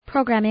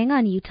Programming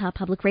on Utah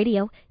Public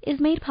Radio is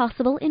made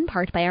possible in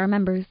part by our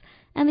members,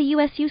 and the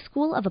USU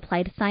School of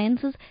Applied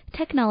Sciences,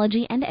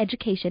 Technology and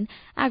Education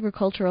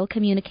Agricultural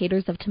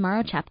Communicators of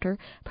Tomorrow chapter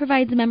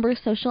provides members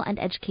social and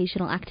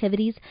educational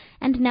activities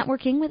and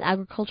networking with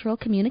agricultural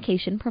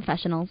communication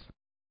professionals.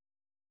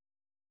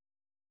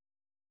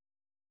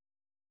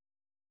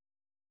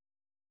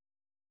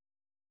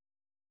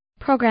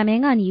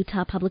 Programming on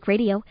Utah Public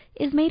Radio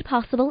is made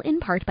possible in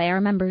part by our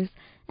members,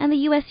 and the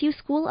USU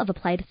School of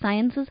Applied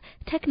Sciences,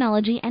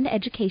 Technology and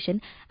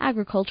Education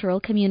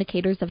Agricultural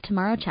Communicators of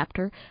Tomorrow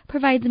chapter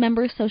provides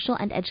members social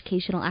and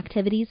educational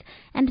activities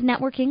and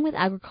networking with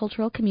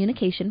agricultural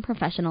communication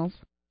professionals.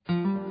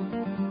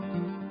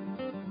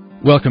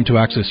 Welcome to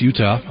Access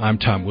Utah. I'm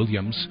Tom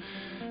Williams.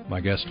 My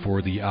guest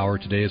for the hour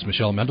today is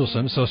Michele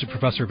Mendelssohn, Associate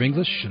Professor of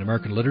English and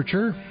American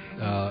Literature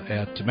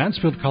at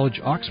Mansfield College,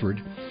 Oxford.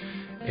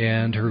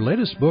 And her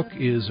latest book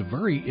is a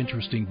very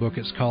interesting book.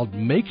 It's called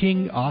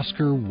Making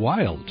Oscar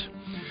Wilde.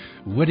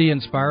 Witty,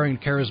 inspiring,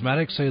 and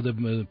charismatic, say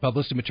the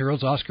publicity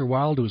materials. Oscar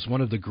Wilde was one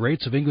of the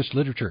greats of English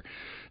literature.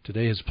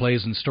 Today his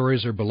plays and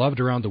stories are beloved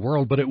around the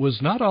world, but it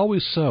was not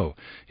always so.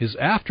 His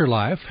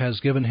afterlife has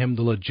given him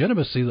the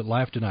legitimacy that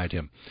life denied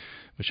him.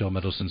 Michele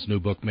Mendelssohn's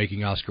new book,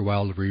 Making Oscar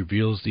Wilde,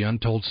 reveals the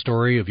untold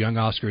story of young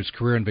Oscar's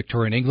career in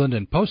Victorian England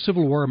and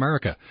post-Civil War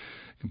America.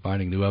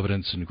 Combining new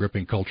evidence and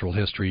gripping cultural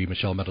history,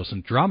 Michele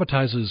Mendelssohn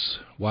dramatizes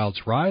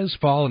Wilde's rise,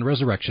 fall, and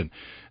resurrection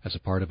as a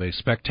part of a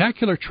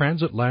spectacular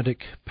transatlantic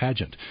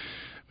pageant.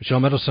 Michele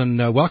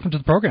Mendelssohn, welcome to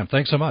the program.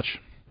 Thanks so much.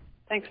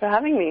 Thanks for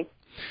having me.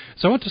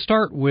 So I want to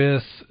start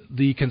with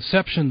the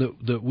conception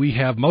that we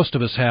have, most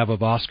of us have,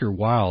 of Oscar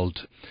Wilde,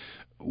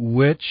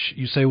 which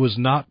you say was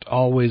not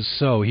always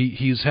so.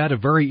 He's had a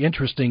very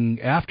interesting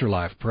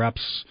afterlife,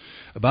 perhaps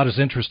about as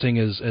interesting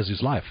as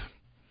his life.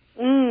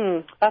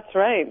 That's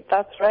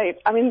right.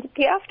 I mean,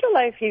 the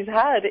afterlife he's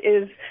had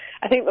is,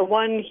 I think, the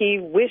one he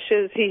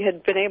wishes he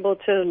had been able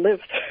to live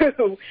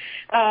through.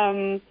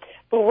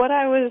 But what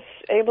I was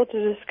able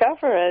to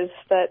discover is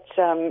that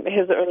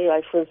his early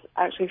life was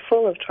actually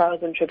full of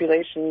trials and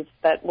tribulations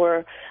that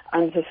were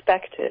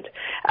unsuspected.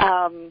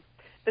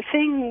 The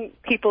thing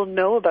people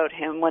know about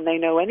him when they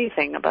know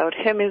anything about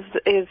him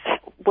is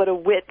what a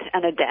wit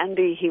and a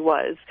dandy he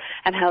was,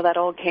 and how that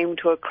all came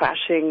to a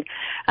crashing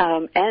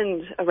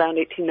end around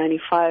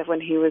 1895 when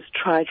he was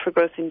tried for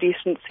gross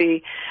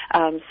indecency,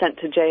 sent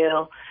to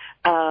jail,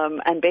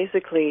 and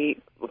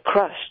basically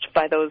crushed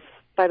by those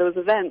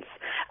events.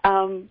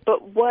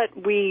 But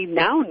what we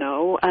now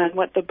know, and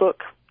what the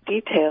book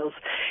details,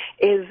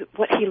 is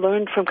what he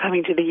learned from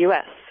coming to the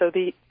U.S. So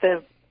the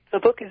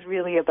book is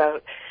really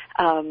about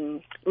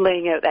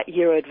laying out that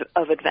year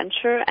of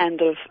adventure and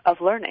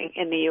of learning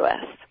in the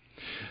U.S.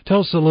 Tell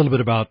us a little bit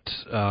about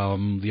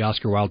the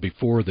Oscar Wilde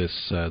before this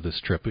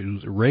trip. He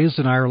was raised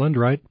in Ireland,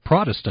 right?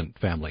 Protestant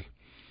family.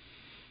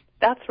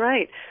 That's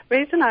right.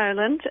 Raised in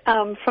Ireland,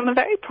 from a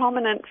very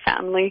prominent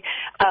family,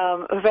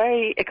 a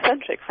very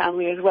eccentric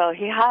family as well.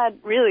 He had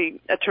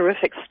really a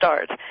terrific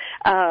start.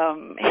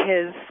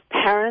 His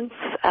parents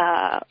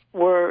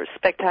were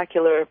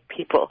spectacular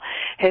people.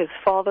 His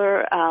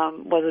father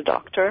was a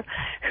doctor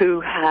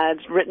who had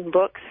written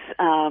books,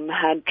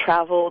 had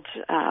traveled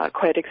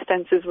quite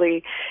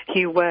extensively.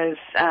 He was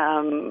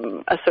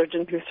a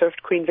surgeon who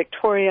served Queen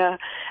Victoria,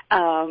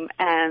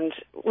 and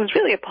was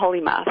really a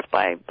polymath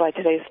by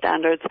today's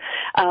standards.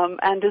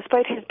 And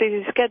despite his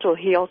busy schedule,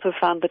 he also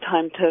found the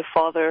time to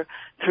father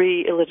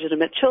 3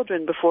 illegitimate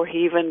children before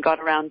he even got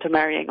around to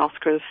marrying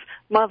Oscar's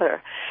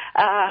mother.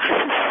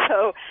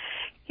 So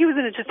he was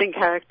an interesting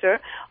character.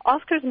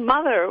 Oscar's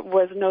mother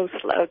was no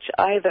slouch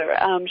either.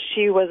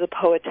 She was a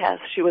poetess.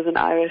 She was an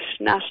Irish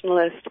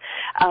nationalist,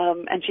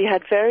 and she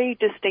had very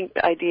distinct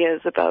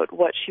ideas about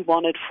what she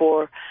wanted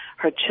for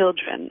her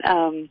children.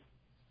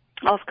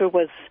 Oscar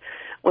was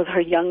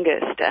her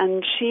youngest,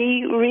 and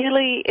she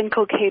really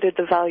inculcated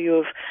the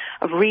value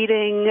of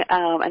reading,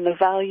 and the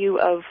value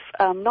of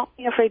not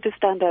being afraid to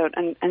stand out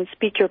and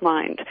speak your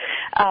mind.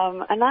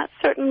 And that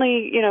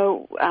certainly,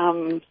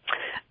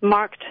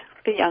 marked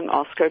the young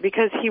Oscar,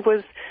 because he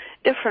was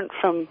different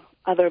from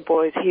other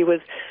boys. He was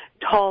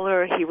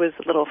taller, he was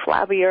a little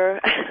flabbier,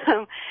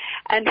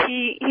 and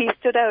he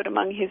stood out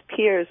among his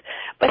peers.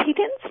 But he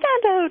didn't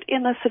stand out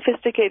in a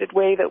sophisticated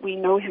way that we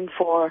know him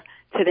for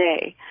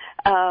today.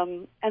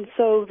 And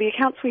so the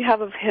accounts we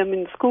have of him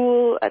in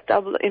school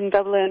in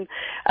Dublin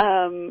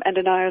and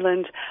in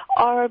Ireland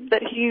are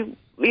that he,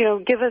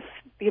 give us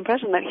the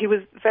impression that he was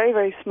very,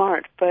 very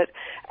smart, but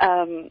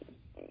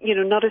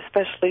not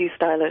especially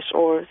stylish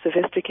or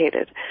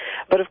sophisticated.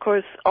 But of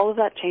course, all of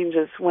that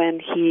changes when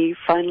he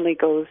finally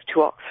goes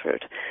to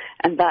Oxford,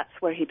 and that's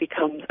where he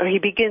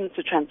begins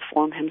to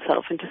transform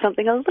himself into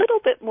something a little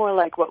bit more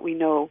like what we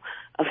know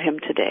of him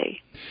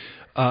today.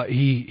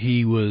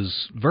 He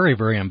was very,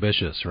 very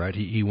ambitious, right?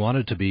 He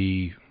wanted to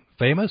be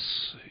famous.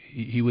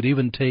 He would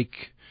even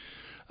take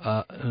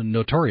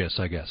notorious,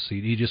 I guess.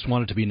 He just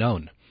wanted to be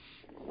known.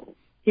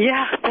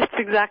 Yeah, that's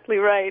exactly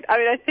right. I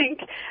mean, I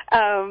think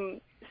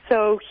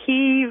so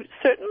he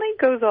certainly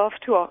goes off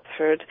to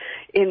Oxford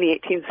in the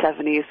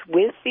 1870s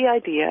with the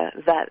idea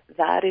that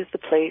that is the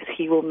place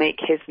he will make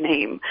his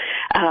name.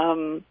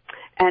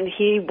 And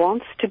he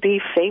wants to be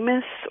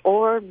famous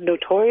or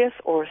notorious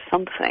or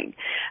something.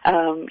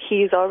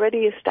 He's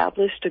already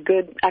established a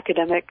good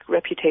academic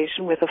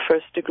reputation with a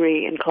first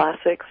degree in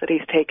classics that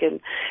he's taken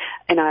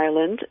in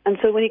Ireland. And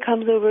so when he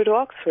comes over to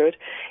Oxford,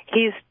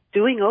 he's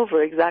doing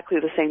over exactly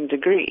the same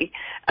degree,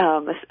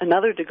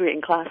 another degree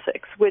in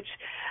classics, which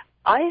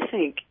I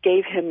think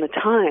gave him the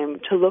time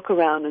to look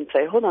around and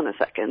say, hold on a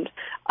second,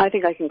 I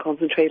think I can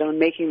concentrate on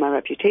making my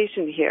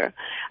reputation here.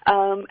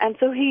 And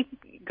so he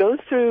goes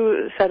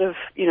through a set of,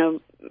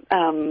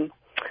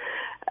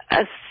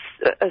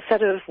 a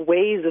set of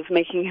ways of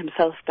making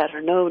himself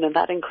better known, and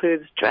that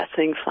includes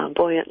dressing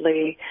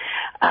flamboyantly,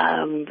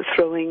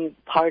 throwing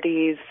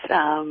parties,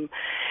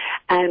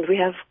 and we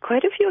have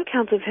quite a few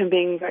accounts of him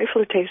being very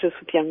flirtatious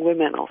with young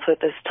women also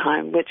at this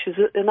time, which is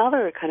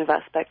another kind of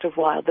aspect of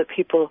Wilde that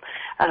people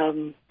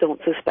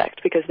don't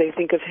suspect, because they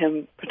think of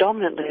him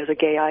predominantly as a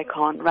gay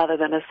icon rather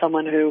than as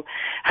someone who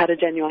had a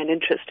genuine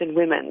interest in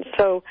women.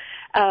 So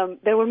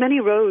there were many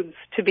roads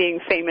to being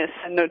famous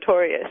and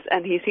notorious,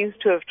 and he seems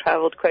to have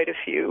traveled quite a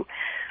few.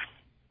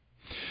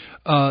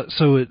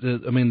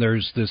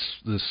 There's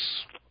this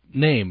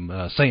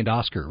name, Saint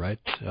Oscar, right?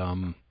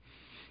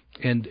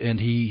 And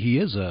he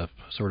is a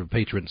sort of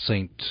patron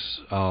saint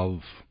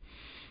of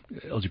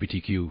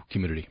LGBTQ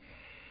community,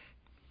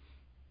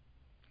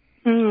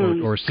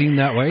 or seen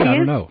that way. I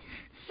don't know.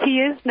 He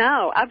is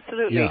now,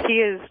 absolutely. Yeah. He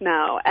is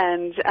now,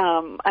 and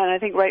I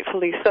think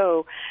rightfully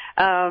so.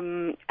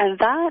 And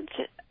that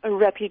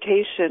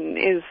reputation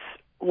is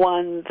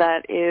one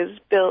that is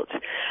built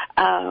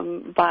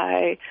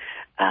by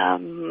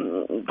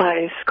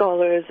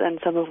scholars and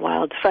some of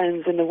Wilde's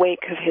friends in the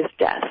wake of his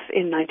death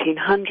in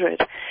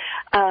 1900.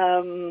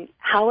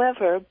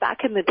 However,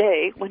 back in the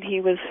day when he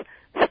was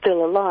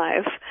still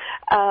alive,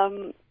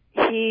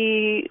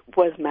 he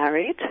was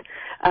married.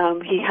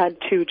 He had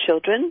 2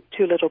 children,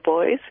 2 little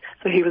boys,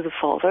 so he was a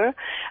father.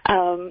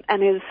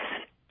 And his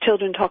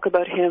children talk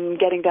about him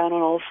getting down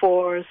on all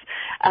fours,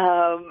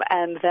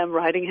 and them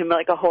riding him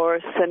like a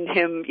horse, and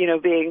him,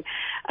 being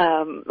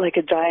like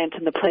a giant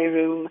in the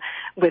playroom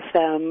with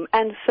them.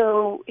 And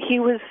so he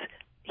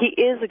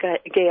is a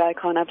gay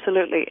icon,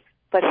 absolutely,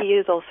 but he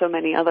is also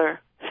many other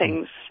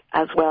things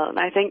as well. And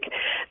I think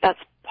that's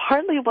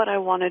partly what I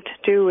wanted to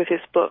do with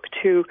this book,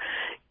 to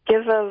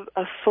give a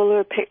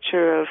fuller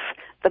picture of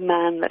the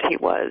man that he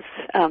was,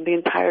 the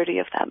entirety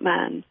of that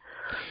man.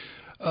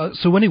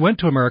 So when he went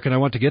to America, and I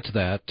want to get to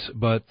that,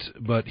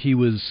 but he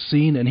was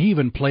seen, and he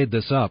even played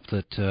this up,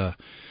 that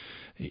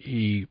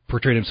he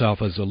portrayed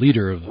himself as a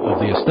leader of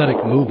the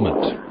aesthetic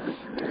movement.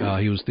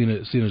 He was seen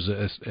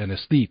as an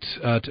aesthete.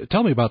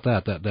 Tell me about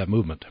that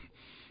movement.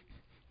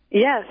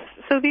 Yes.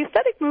 So the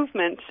aesthetic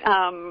movement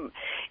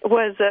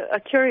was a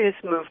curious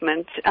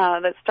movement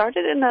that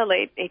started in the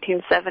late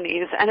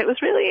 1870s, and it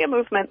was really a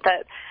movement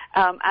that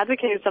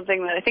advocated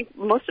something that I think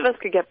most of us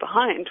could get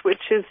behind,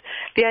 which is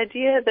the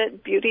idea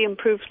that beauty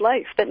improves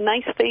life, that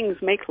nice things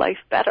make life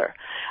better.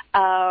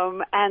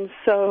 And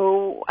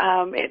so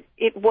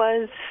it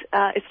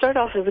started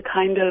off as a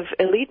kind of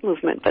elite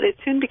movement, but it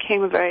soon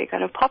became a very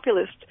kind of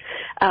populist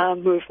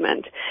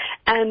movement.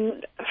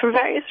 And for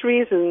various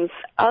reasons,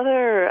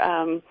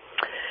 other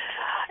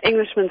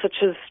Englishmen such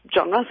as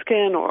John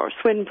Ruskin or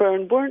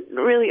Swinburne weren't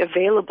really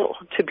available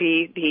to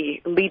be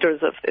the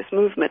leaders of this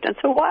movement. And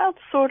so Wilde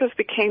sort of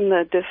became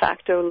the de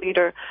facto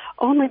leader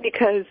only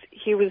because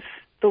he was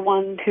the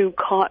one who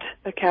caught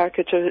a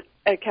caricaturist's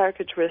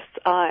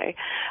eye.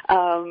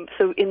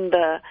 So in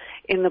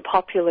the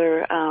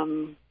popular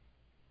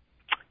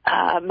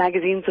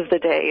magazines of the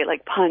day,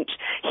 like Punch,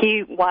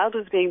 Wilde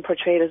was being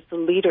portrayed as the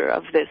leader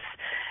of this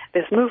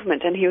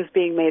movement, and he was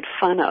being made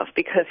fun of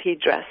because he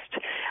dressed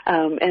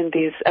in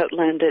these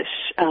outlandish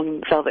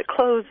velvet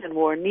clothes and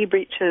wore knee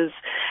breeches,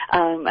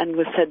 and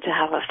was said to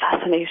have a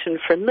fascination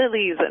for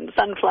lilies and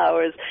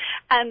sunflowers,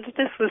 and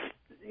this was,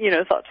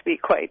 thought to be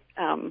quite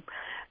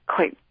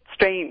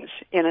strange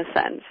in a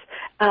sense.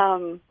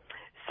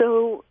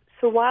 So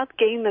Wilde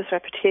gained this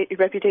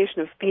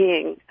reputation of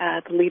being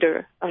the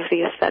leader of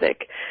the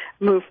aesthetic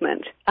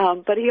movement,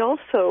 but he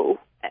also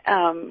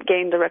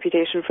gained the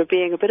reputation for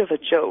being a bit of a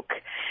joke,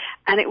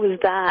 and it was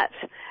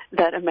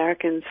that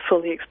Americans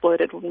fully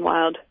exploited when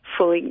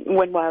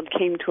Wilde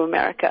came to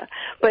America.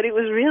 But it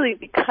was really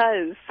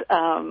because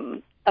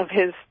of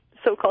his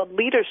so-called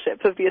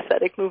leadership of the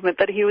aesthetic movement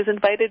that he was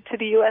invited to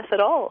the U.S.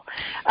 at all.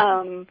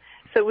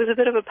 So it was a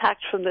bit of a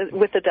pact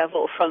with the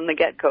devil from the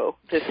get-go,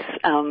 this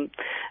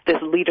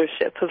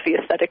leadership of the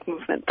aesthetic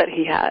movement that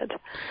he had.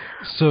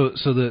 So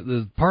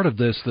the part of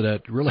this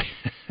that really,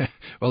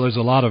 well, there's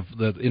a lot of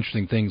the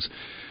interesting things,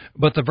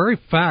 but the very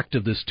fact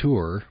of this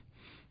tour,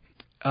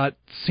 it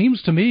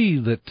seems to me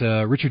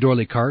that Richard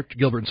D'Oyley Carte,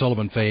 Gilbert and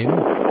Sullivan fame,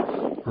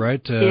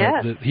 right?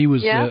 Yes. That he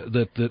was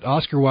that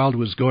Oscar Wilde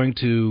was going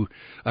to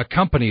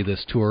accompany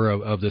this tour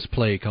of this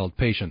play called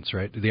Patience,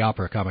 right? The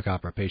comic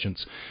opera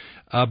Patience.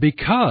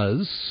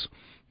 Because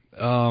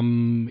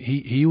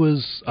he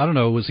was, I don't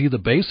know, was he the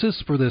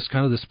basis for this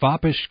kind of this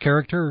foppish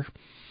character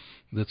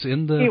that's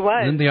in the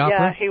opera?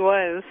 Yeah, he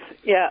was.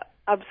 Yeah,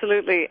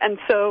 absolutely. And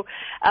so,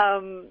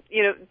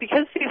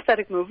 because the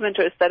aesthetic movement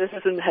or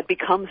aestheticism had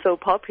become so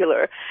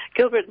popular,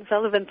 Gilbert and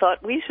Sullivan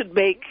thought we should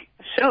make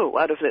a show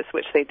out of this,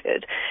 which they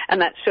did.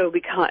 And that show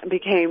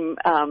became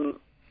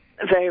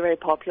very, very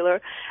popular.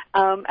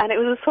 And it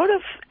was a sort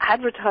of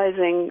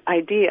advertising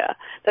idea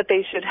that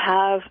they should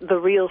have the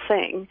real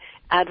thing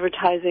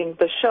advertising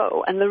the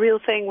show. And the real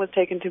thing was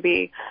taken to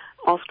be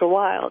Oscar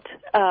Wilde.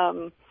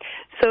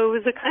 So it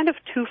was a kind of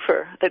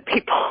twofer that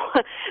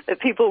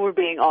people were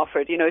being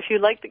offered. If you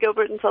like the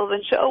Gilbert and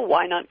Sullivan show,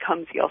 why not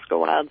come see Oscar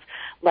Wilde's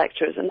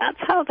lectures? And that's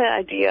how the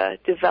idea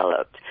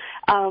developed.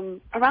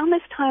 Around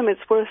this time,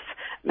 it's worth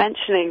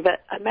mentioning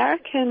that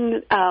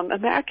Americans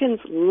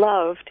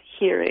loved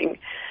hearing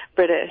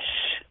British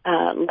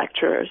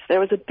lecturers. There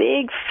was a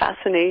big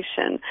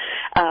fascination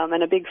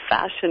and a big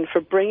fashion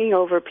for bringing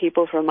over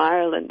people from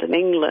Ireland and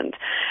England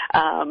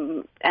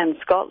and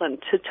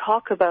Scotland to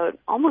talk about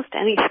almost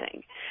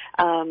anything.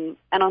 And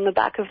on the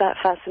back of that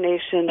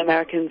fascination,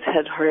 Americans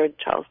had heard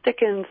Charles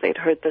Dickens, they'd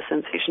heard the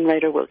sensation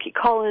writer Wilkie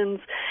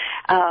Collins,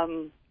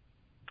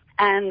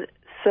 and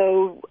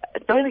so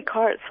D'Oyly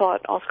Carte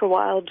thought Oscar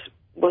Wilde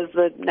was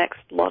the next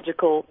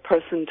logical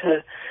person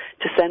to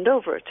send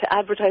over to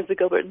advertise the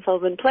Gilbert and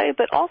Sullivan play,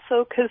 but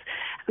also because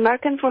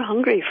Americans were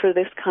hungry for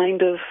this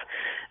kind of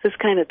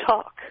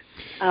talk.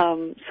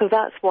 So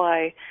that's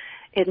why,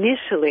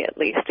 initially at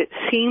least, it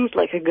seemed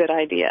like a good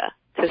idea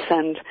to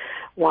send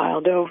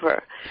Wilde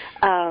over.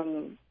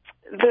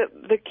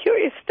 The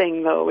curious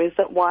thing, though, is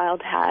that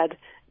Wilde had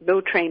no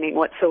training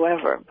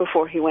whatsoever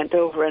before he went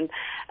over, and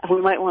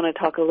we might want to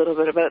talk a little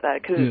bit about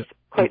that because it's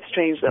quite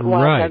strange that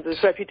Wilde has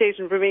this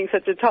reputation for being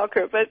such a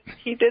talker, but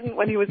he didn't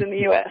when he was in the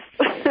U.S.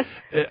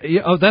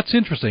 That's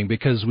interesting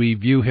because we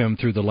view him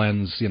through the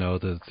lens,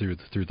 through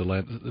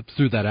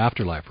that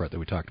afterlife, right, that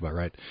we talked about,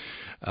 right?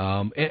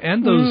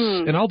 And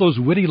those and all those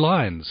witty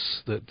lines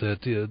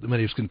that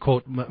many of us can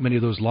quote. Many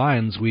of those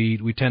lines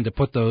we tend to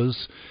put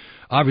those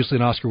obviously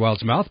in Oscar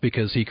Wilde's mouth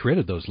because he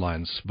created those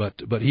lines, but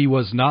he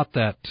was not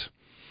that.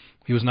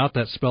 He was not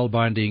that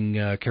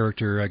spellbinding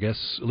character, I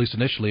guess, at least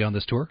initially on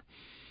this tour.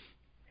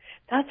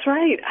 That's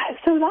right.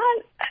 So that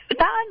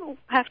I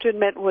have to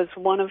admit was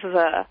one of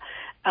the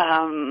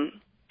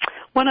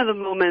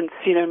moments,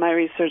 in my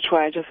research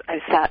where I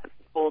sat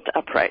bolt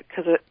upright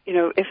because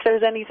if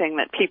there's anything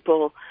that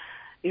people,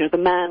 the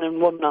man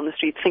and woman on the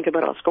street think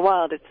about Oscar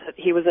Wilde, it's that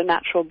he was a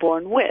natural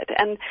born wit.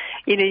 And,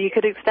 you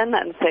could extend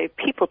that and say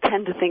people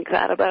tend to think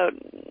that about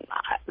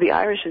the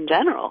Irish in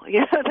general,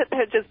 that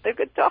they're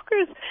good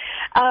talkers.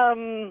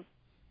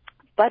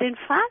 But in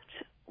fact,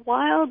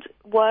 Wilde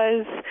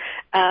was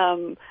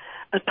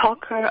a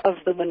talker of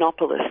the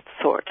monopolist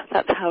sort.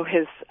 That's how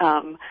his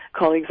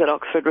colleagues at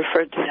Oxford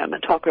referred to him, a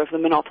talker of the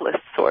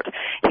monopolist sort.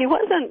 He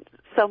wasn't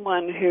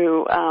someone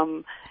who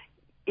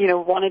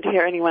wanted to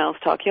hear anyone else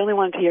talk. He only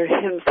wanted to hear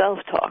himself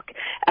talk.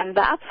 And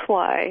that's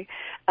why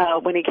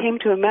when he came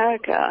to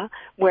America,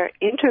 where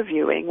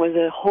interviewing was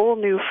a whole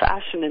new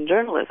fashion in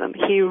journalism,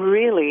 he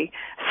really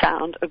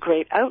found a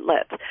great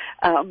outlet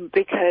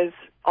because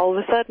all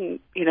of a sudden,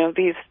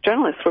 these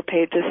journalists were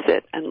paid to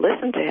sit and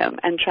listen to him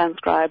and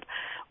transcribe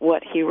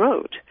what he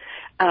wrote.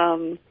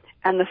 And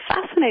the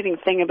fascinating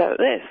thing about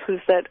this was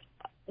that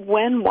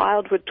when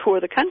Wilde would tour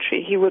the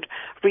country, he would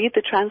read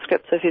the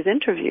transcripts of his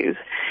interviews,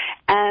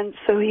 and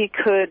so he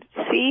could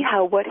see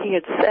how what he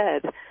had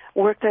said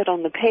worked out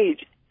on the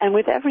page. And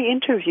with every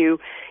interview,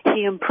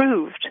 he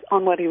improved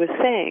on what he was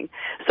saying.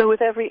 So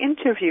with every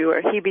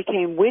interviewer, he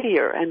became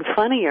wittier and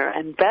funnier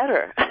and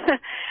better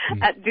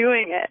at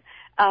doing it.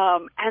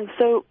 And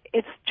so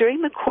it's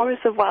during the course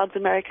of Wilde's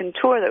American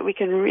tour that we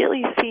can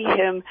really see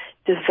him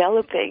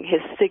developing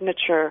his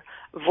signature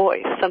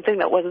voice, something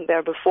that wasn't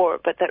there before,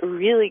 but that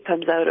really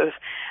comes out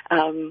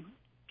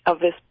of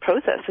this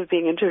process of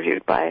being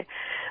interviewed by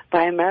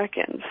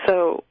Americans.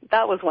 So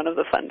that was one of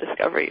the fun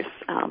discoveries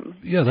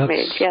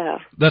made. Yeah,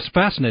 that's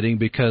fascinating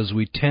because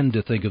we tend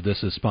to think of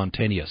this as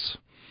spontaneous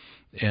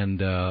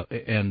and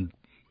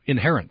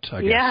inherent,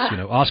 I guess.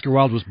 Yeah. Oscar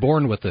Wilde was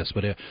born with this,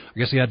 but I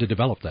guess he had to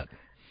develop that.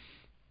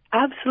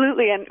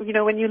 Absolutely. And,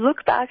 when you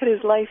look back at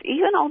his life,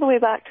 even all the way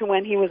back to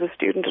when he was a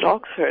student at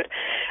Oxford,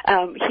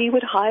 he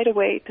would hide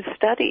away to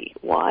study.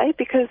 Why?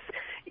 Because,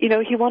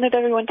 he wanted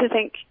everyone to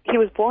think he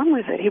was born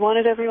with it. He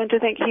wanted everyone to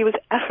think he was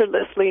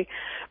effortlessly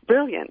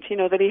brilliant,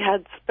 that he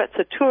had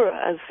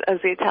sprezzatura, as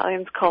the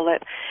Italians call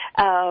it.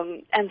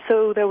 And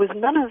so there was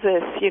none of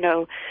this,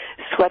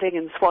 sweating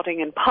and swatting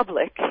in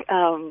public.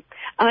 And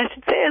I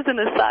should say as an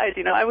aside,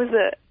 I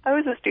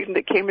was a student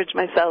at Cambridge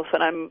myself,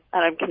 and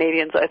I'm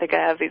Canadian, so I think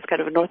I have these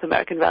kind of North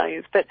American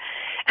values. But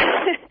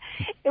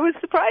it was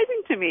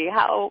surprising to me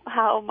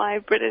how my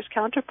British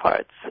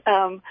counterparts,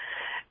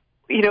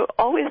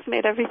 always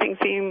made everything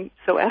seem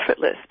so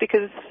effortless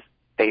because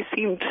they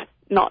seemed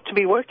not to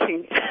be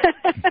working.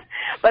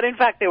 But in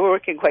fact, they were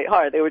working quite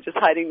hard. They were just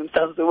hiding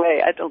themselves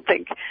away. I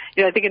think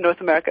in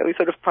North America we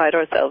sort of pride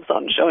ourselves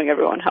on showing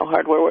everyone how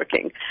hard we're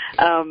working.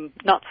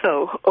 Not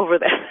so over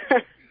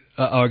there.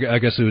 I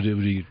guess it would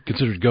be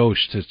considered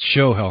gauche to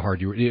show how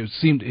hard you were.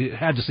 It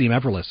had to seem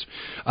effortless.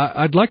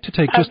 I'd like to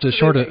take just a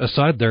short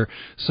aside there.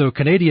 So,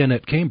 Canadian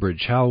at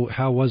Cambridge,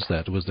 how was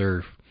that? Was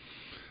there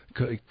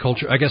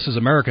culture? I guess as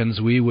Americans,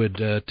 we would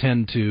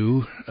tend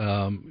to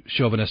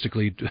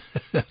chauvinistically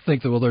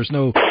think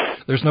that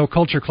there's no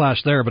culture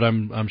clash there, but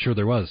I'm sure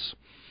there was.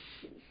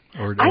 It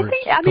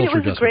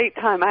was a great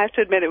time. I have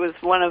to admit, it was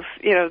one of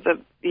it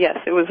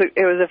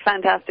was a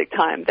fantastic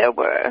time. There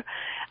were.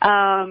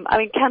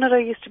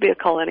 Canada used to be a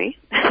colony,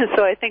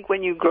 so I think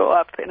when you grow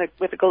up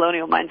with a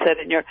colonial mindset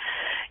and you're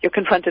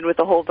confronted with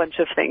a whole bunch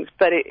of things,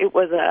 but it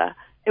was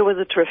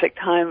a terrific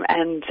time,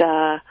 and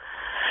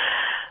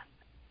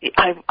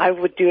I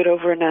would do it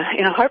over in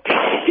a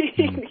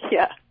heartbeat.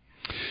 Yeah.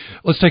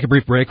 Let's take a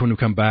brief break. When we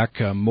come back,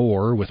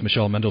 more with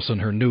Michele Mendelssohn.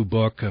 Her new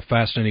book, a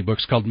fascinating book,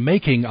 is called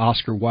Making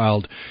Oscar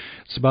Wilde.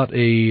 It's about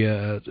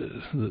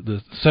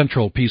the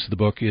central piece of the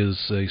book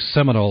is a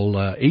seminal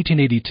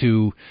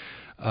 1882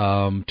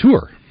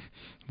 tour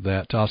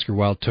that Oscar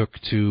Wilde took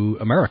to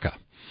America.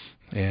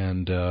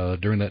 And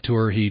during that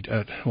tour,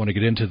 I want to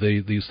get into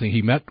these things.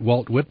 He met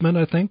Walt Whitman,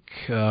 I think.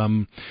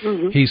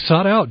 He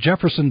sought out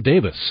Jefferson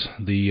Davis,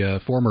 the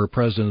former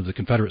president of the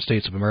Confederate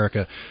States of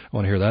America. I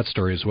want to hear that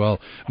story as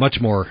well. Much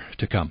more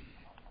to come.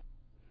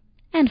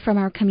 And from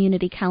our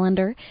community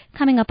calendar,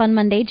 coming up on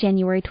Monday,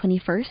 January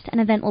 21st, an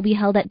event will be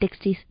held at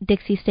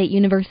Dixie State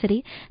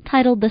University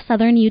titled the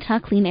Southern Utah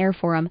Clean Air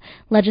Forum,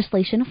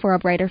 Legislation for a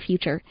Brighter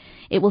Future.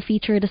 It will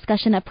feature a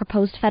discussion of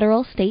proposed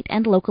federal, state,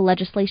 and local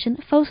legislation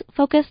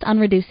focused on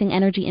reducing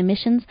energy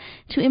emissions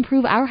to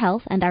improve our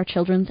health and our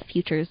children's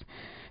futures.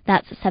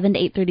 That's 7 to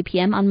 8:30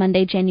 p.m. on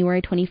Monday,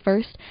 January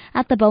 21st,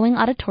 at the Boeing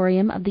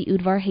Auditorium of the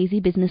Udvar Hazy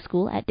Business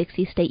School at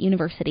Dixie State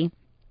University.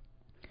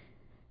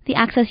 The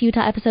Access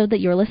Utah episode that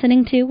you're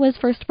listening to was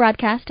first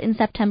broadcast in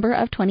September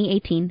of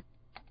 2018.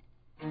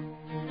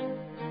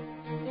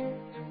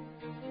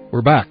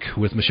 We're back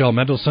with Michele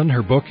Mendelssohn.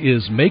 Her book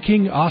is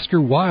Making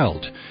Oscar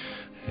Wilde.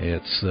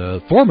 It's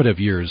formative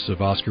years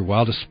of Oscar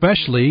Wilde,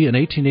 especially an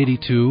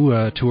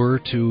 1882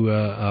 tour to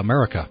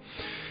America.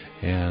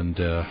 And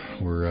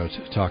we're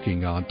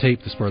talking on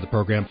tape, this part of the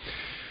program.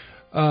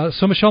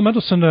 So, Michele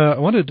Mendelssohn, I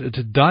wanted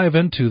to dive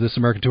into this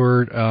American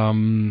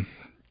tour.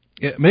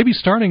 Maybe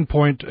starting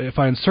point, if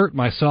I insert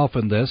myself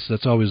in this,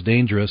 that's always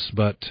dangerous,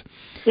 but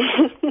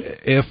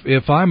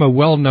if I'm a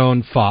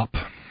well-known fop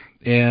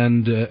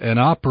and an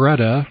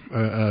operetta,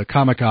 a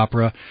comic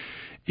opera,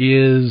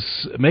 is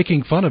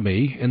making fun of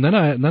me, and then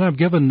I'm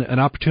given an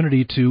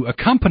opportunity to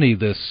accompany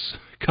this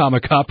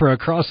comic opera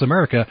across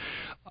America,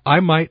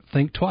 I might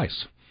think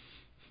twice.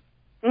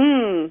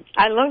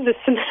 I love this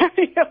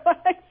scenario,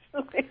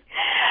 actually.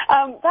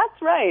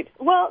 That's right.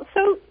 Well,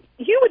 so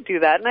you would do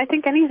that, and I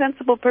think any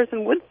sensible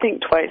person would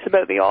think twice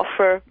about the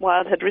offer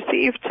Wilde had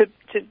received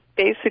to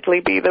basically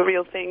be the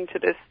real thing to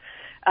this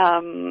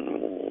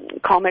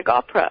comic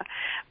opera.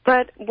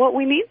 But what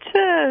we need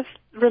to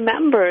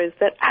remember is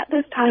that at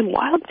this time,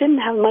 Wilde didn't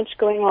have much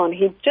going on.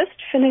 He'd just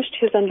finished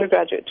his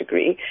undergraduate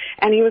degree,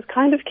 and he was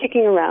kind of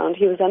kicking around.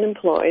 He was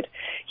unemployed.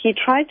 He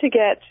tried to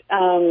get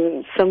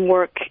some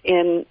work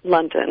in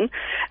London.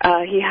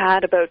 He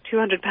had about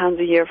 £200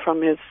 a year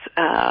from his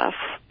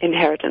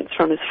inheritance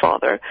from his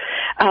father.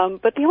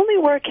 But the only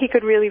work he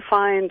could really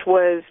find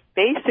was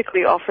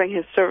basically offering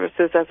his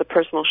services as a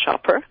personal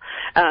shopper.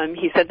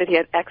 He said that he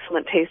had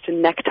excellent taste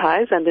in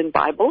neckties and in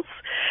Bibles.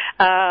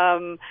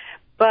 And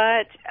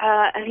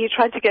he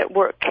tried to get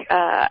work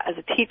as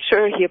a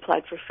teacher. He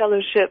applied for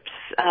fellowships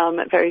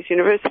at various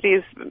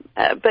universities,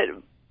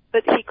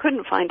 but he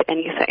couldn't find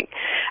anything.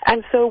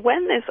 And so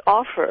when this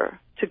offer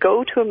to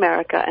go to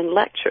America and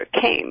lecture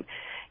came,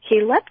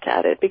 he leapt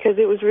at it because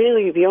it was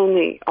really the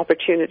only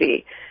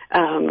opportunity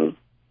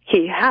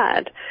he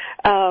had.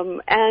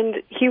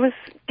 And he was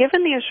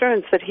given the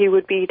assurance that he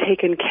would be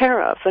taken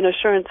care of, an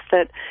assurance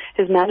that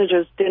his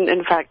managers didn't,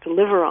 in fact,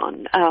 deliver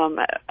on,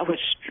 which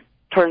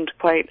turned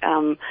quite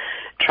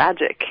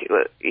tragic,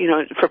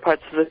 for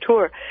parts of the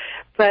tour.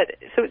 But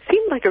so it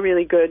seemed like a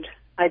really good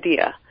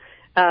idea.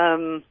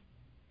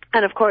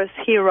 And of course,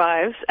 he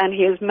arrives and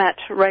he is met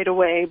right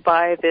away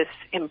by this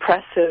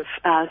impressive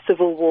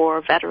Civil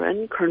War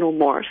veteran, Colonel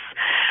Morse,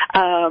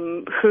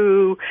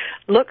 who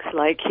looks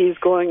like he's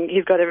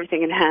got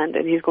everything in hand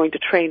and he's going to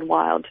train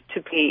Wilde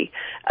to be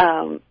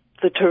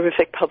the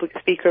terrific public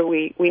speaker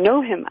we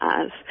know him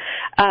as.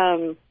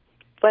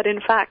 But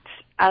in fact,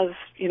 as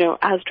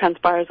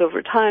transpires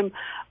over time,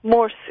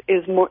 Morse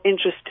is more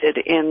interested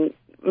in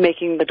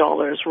making the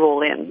dollars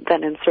roll in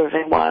than in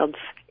serving Wilde's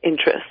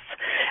interests.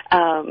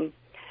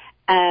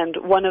 And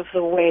one of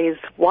the ways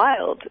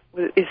Wilde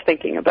is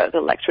thinking about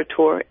the lecture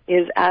tour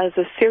is as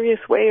a serious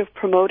way of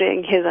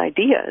promoting his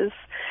ideas.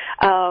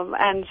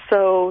 And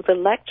so the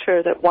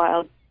lecture that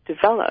Wilde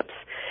develops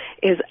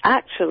is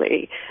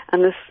actually,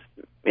 and this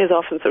is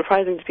often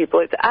surprising to people,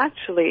 it's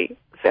actually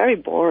very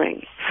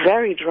boring,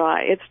 very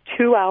dry. It's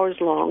 2 hours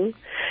long,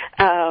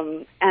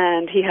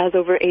 and he has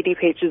over 80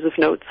 pages of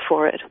notes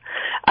for it.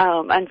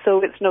 And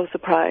so it's no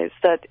surprise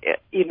that,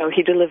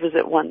 he delivers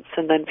it once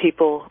and then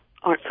people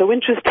aren't so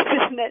interested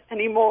in it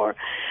anymore.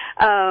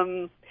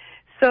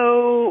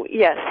 So,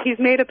 yes, he's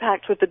made a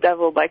pact with the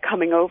devil by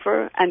coming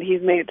over, and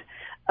he's made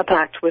a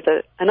pact with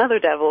another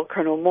devil,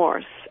 Colonel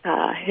Morse,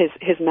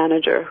 his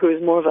manager, who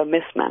is more of a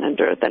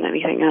mismanager than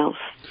anything else.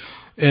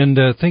 And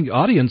I think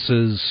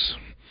audiences,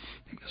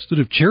 instead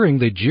of cheering,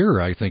 they jeer,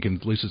 I think,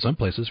 at least in some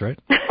places, right?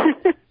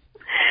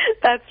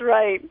 That's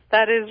right.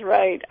 That is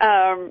right.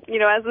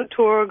 As the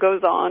tour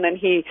goes on and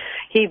he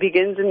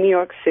begins in New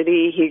York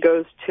City, he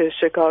goes to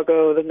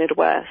Chicago, the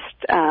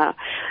Midwest,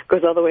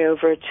 goes all the way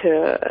over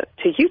to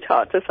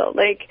Utah, to Salt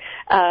Lake,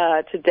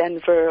 to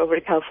Denver, over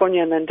to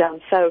California, and then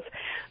down south.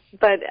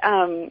 But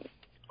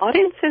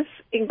audiences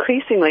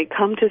increasingly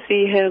come to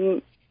see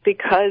him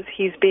because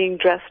he's being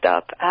dressed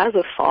up as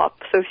a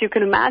fop. So if you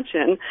can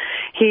imagine,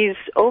 he's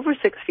over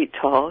 6 feet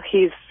tall.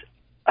 He's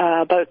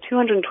about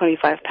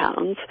 225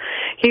 pounds.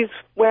 He's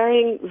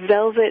wearing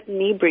velvet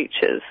knee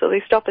breeches, so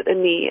they stop at the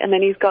knee, and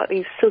then he's got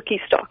these silky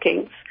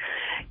stockings,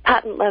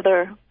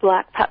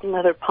 black patent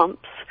leather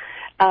pumps,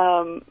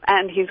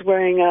 and he's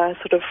wearing a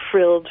sort of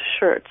frilled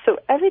shirt. So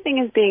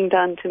everything is being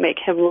done to make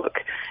him look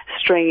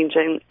strange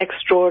and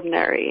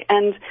extraordinary,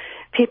 and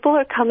people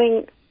are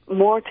coming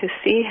more to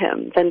see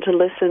him than to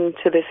listen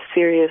to this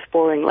serious,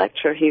 boring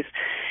lecture he's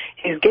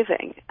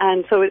giving.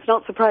 And so it's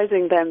not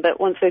surprising then that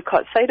once they've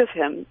caught sight of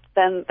him,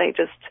 then they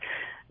just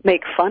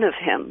make fun of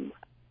him.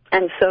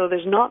 And so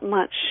there's not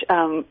much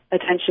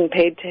attention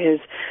paid to his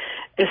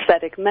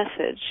aesthetic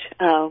message,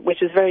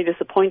 which is very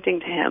disappointing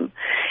to him.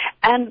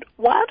 And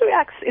Wilde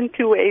reacts in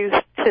two ways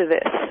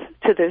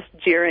to this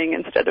jeering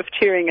instead of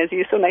cheering, as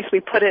you so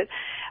nicely put it.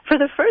 For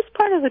the first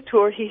part of the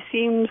tour, he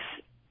seems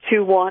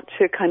to want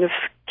to kind of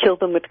kill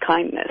them with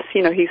kindness.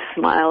 He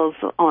smiles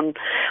on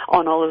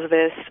all of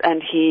this,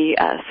 and he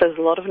says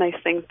a lot of nice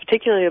things,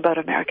 particularly about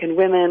American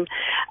women,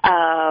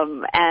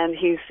 and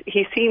he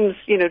seems,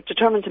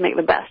 determined to make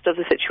the best of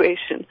the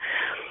situation.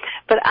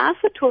 But as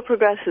the tour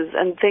progresses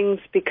and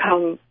things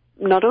become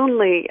not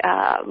only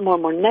more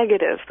and more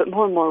negative, but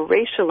more and more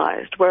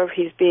racialized, where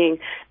he's being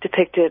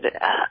depicted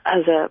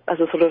as a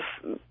sort of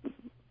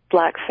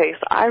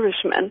black-faced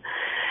Irishman,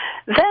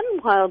 then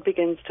Wilde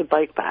begins to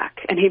bite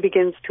back, and he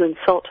begins to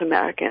insult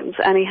Americans,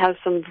 and he has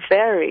some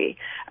very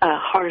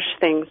harsh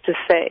things to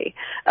say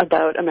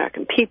about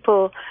American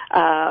people,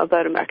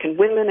 about American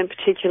women in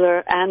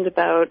particular, and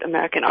about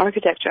American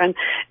architecture. And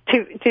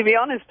to be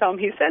honest, Tom,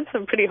 he said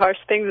some pretty harsh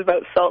things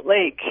about Salt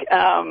Lake.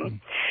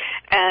 And,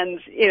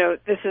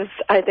 this is,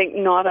 I think,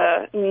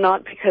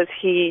 not because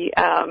he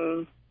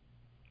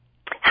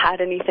had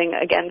anything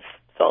against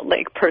Salt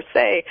Lake per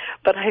se,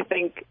 but I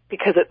think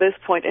because at this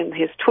point in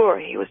his tour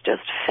he was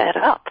just fed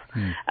up,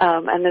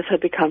 and this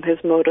had become his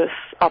modus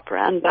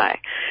operandi.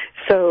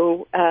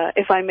 So,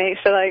 if I may,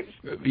 shall I?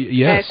 Yes.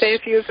 May I say a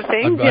few of the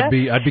things?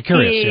 I'd be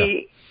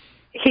curious.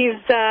 He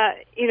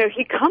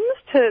comes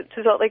to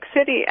Salt Lake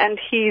City, and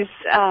he's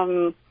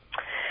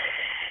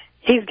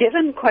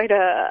given quite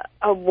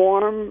a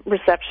warm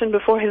reception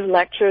before his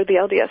lecture. The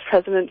LDS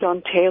president,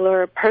 John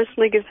Taylor,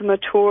 personally gives him a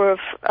tour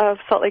of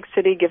Salt Lake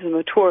City, gives him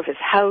a tour of his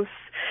house.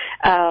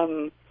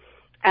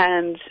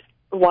 And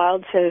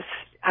Wilde says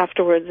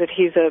afterwards that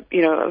he's a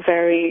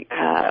very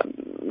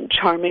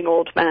charming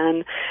old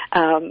man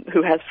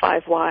who has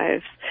 5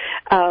 wives.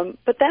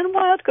 But then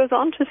Wilde goes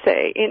on to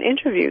say in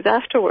interviews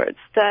afterwards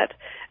that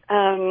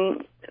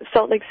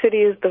Salt Lake City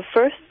is the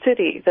first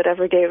city that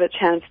ever gave a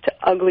chance to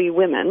ugly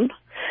women.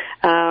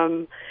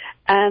 And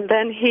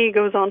then he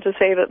goes on to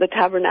say that the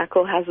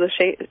Tabernacle has the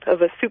shape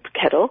of a soup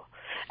kettle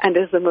and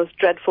is the most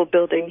dreadful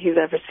building he's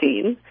ever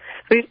seen.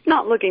 So he's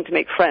not looking to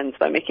make friends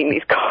by making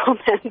these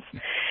comments.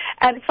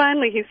 And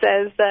finally he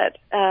says that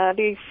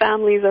these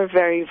families are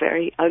very,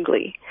 very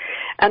ugly.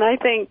 And I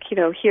think,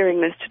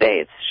 hearing this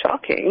today, it's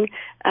shocking,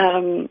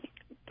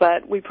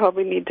 but we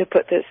probably need to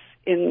put this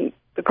in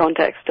the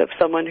context of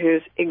someone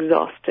who's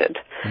exhausted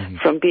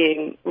from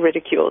being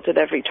ridiculed at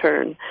every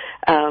turn,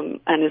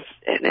 and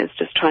is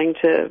just trying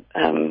to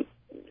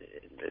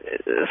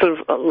sort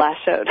of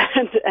lash out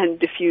and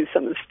diffuse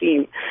some of the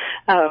steam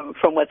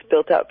from what's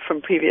built up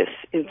from previous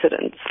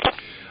incidents.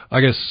 I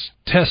guess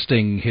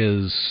testing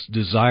his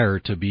desire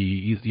to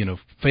be,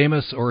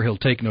 famous, or he'll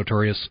take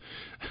notorious.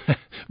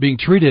 Being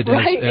treated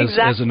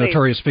as a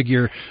notorious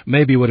figure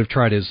maybe would have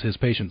tried his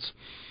patience.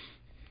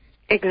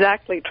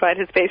 Exactly, tried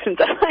his patience.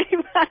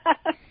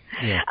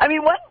 Yeah. I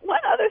mean, one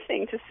other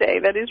thing to say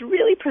that is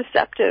really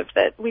perceptive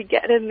that we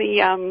get in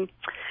the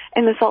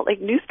Salt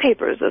Lake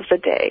newspapers of the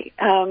day.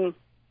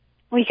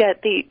 We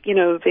get the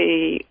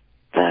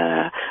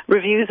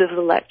reviews of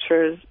the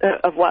lectures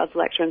of Wilde's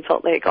lecture in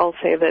Salt Lake all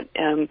say that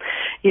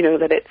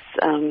that it's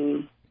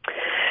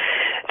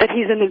that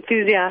he's an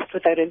enthusiast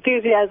without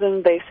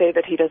enthusiasm. They say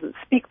that he doesn't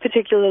speak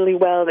particularly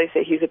well. They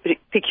say he's a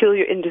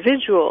peculiar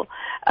individual.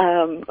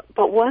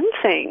 But one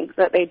thing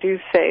that they do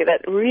say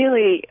that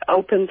really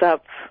opens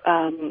up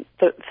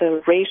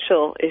the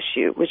racial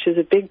issue, which is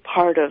a big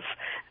part of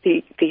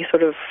the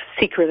sort of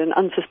secret and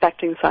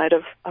unsuspecting side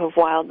of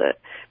Wilde that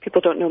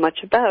people don't know much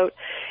about,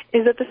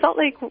 is that the Salt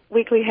Lake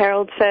Weekly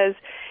Herald says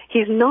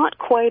he's not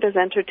quite as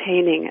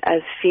entertaining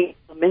as female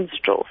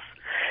minstrels.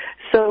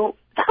 So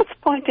that's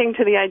pointing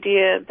to the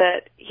idea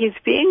that he's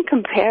being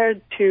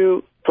compared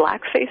to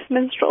blackface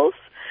minstrels,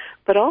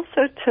 but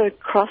also to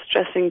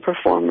cross-dressing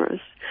performers,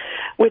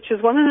 which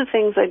is one of the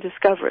things I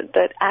discovered,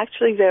 that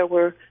actually there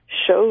were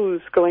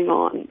shows going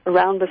on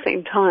around the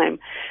same time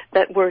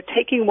that were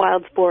taking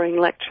Wilde's boring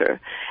lecture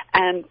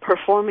and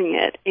performing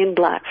it in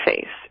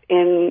blackface,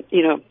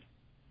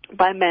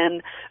 by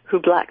men who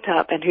blacked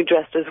up and who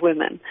dressed as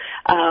women.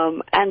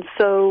 And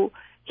so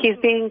he's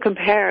being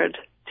compared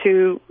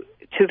to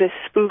this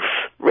spoof,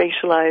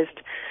 racialized,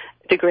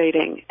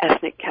 degrading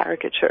ethnic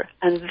caricature.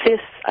 And this,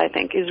 I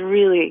think, is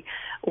really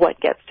what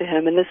gets to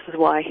him, and this is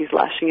why he's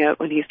lashing out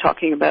when he's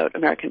talking about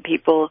American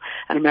people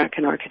and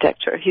American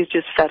architecture. He's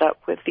just fed up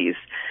with these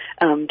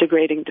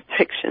degrading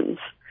depictions.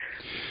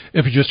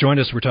 If you just joined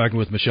us, we're talking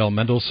with Michele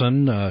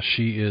Mendelssohn.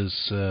 She is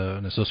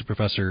an associate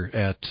professor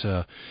at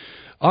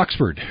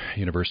Oxford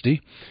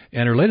University,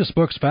 and her latest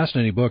book,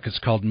 fascinating book, is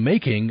called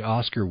Making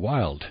Oscar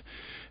Wilde.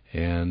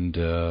 And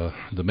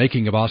the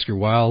making of Oscar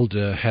Wilde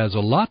has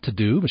a lot to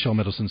do, Michele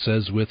Mendelssohn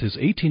says, with his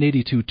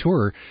 1882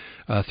 tour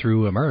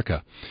through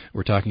America.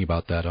 We're talking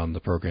about that on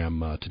the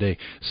program today.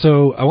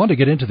 So I want to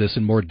get into this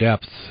in more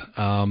depth.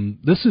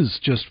 This is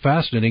just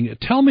fascinating.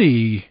 Tell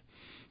me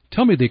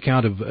the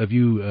account of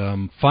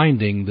you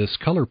finding this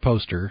color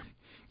poster.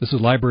 This is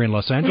a library in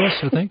Los Angeles,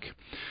 I think,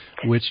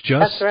 which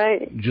That's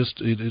right.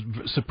 just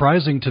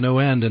surprising to no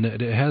end, and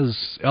it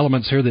has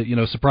elements here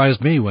that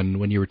surprised me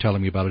when you were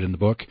telling me about it in the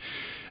book.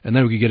 And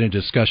then we could get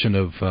into discussion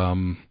of,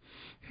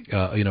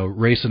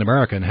 race in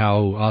America and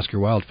how Oscar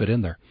Wilde fit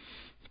in there.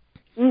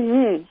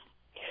 Mm-hmm.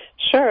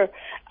 Sure.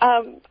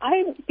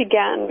 I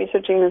began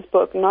researching this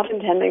book not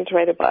intending to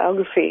write a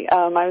biography.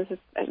 I was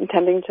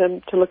intending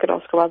to look at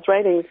Oscar Wilde's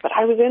writings, but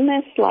I was in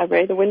this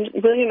library, the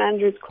William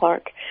Andrews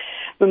Clark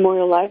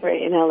Memorial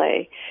Library in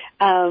L.A.,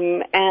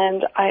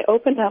 and I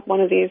opened up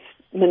one of these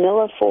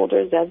manila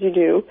folders, as you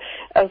do,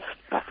 of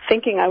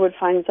thinking I would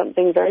find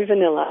something very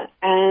vanilla,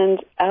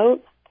 and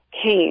out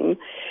came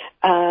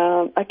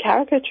a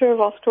caricature of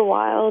Oscar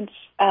Wilde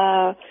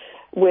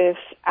with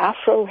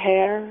afro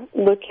hair,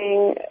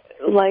 looking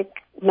like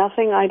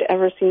nothing I'd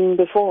ever seen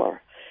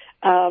before.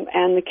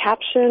 And the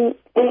caption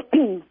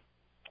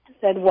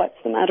said, "What's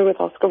the matter with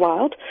Oscar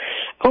Wilde?"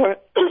 Or,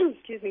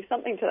 excuse me,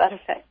 something to that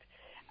effect.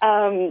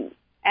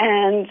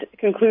 And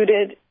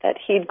concluded that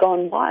he'd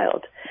gone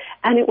wild.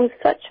 And it was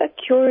such a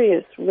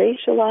curious,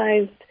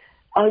 racialized,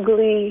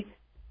 ugly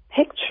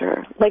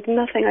picture, like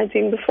nothing I'd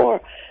seen before.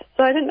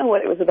 So I didn't know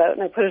what it was about,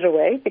 and I put it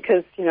away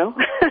because,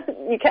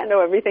 you can't know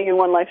everything in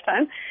one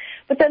lifetime.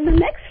 But then the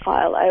next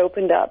file I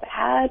opened up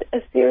had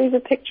a series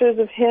of pictures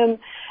of him,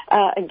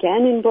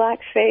 again in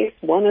blackface,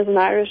 one as an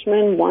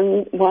Irishman,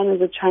 one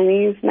as a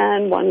Chinese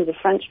man, one as a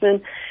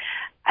Frenchman.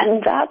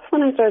 And that's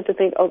when I started to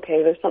think,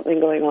 okay, there's something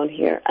going on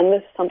here. And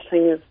this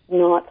something is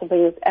not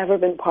something that's ever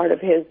been part of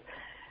his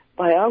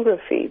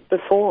biography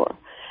before.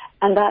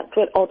 And that's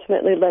what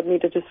ultimately led me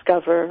to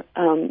discover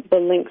the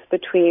links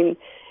between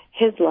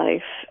his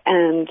life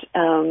and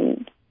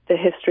the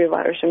history of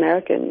Irish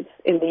Americans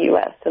in the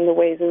U.S. and the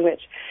ways in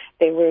which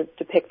they were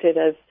depicted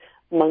as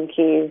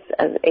monkeys,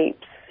 as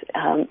apes,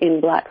 in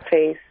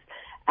blackface,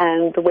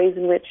 and the ways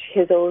in which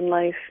his own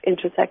life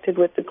intersected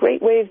with the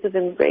great waves of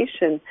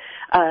immigration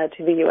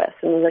to the U.S.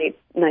 in the late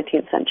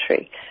 19th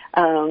century.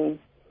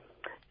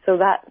 So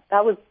that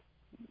was,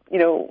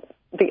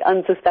 the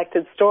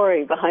unsuspected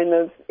story behind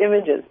those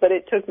images. But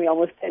it took me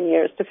almost 10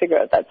 years to figure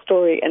out that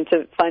story and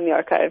to find the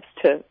archives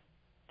to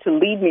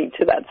lead me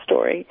to that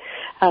story,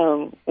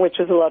 which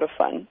was a lot of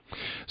fun.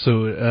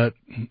 So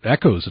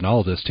echoes in all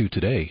of this, too,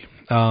 today.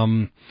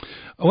 I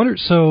wonder,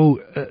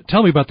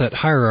 tell me about that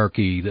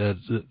hierarchy.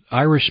 The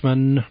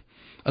Irishman,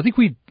 I think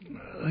we'd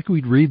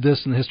read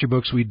this in the history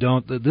books. We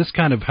don't. This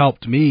kind of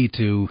helped me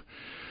to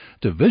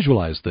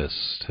visualize this,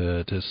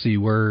 to see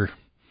where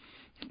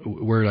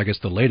I guess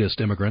the latest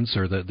immigrants,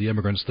 or the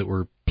immigrants that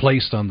were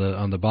placed on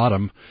the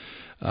bottom,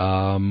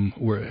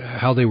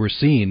 how they were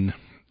seen.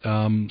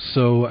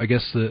 So I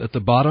guess at the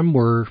bottom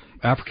were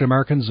African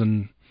Americans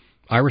and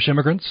Irish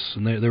immigrants,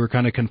 and they were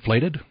kind of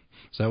conflated.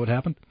 Is that what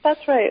happened?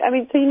 That's right. I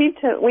mean, so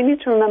we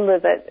need to remember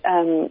that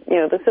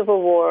the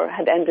Civil War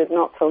had ended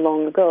not so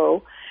long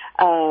ago.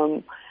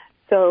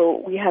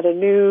 So we had a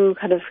new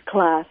kind of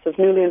class of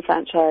newly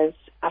enfranchised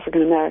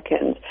African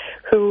Americans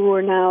who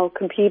were now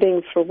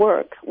competing for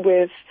work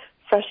with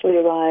freshly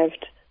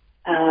arrived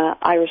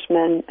Irish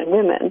men and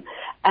women,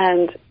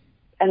 and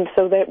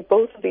so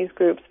both of these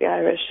groups, the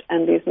Irish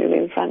and these newly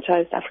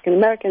enfranchised African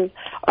Americans,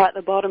 are at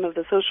the bottom of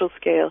the social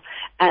scale,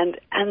 and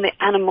the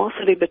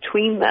animosity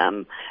between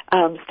them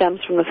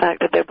stems from the fact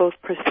that they're both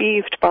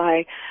perceived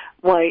by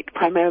white,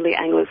 primarily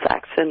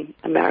Anglo-Saxon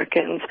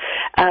Americans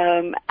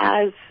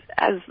as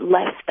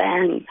less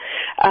than,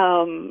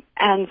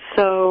 and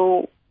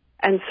so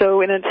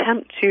in an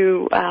attempt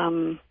to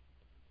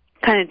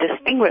kind of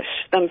distinguish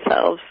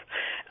themselves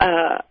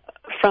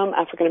from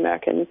African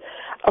Americans,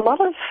 a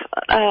lot of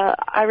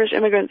Irish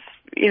immigrants,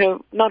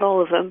 not all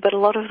of them, but a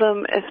lot of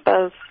them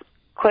espouse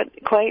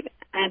quite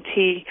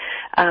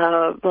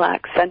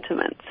anti-black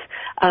sentiments,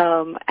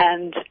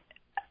 and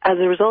as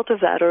a result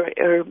of that, or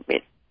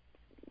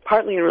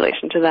partly in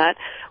relation to that,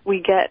 we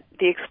get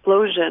the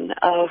explosion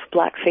of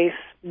blackface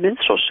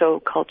minstrel show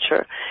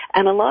culture.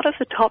 And a lot of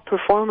the top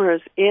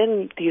performers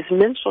in these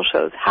minstrel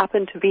shows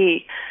happen to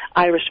be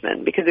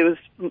Irishmen, because it was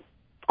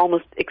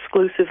almost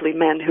exclusively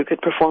men who could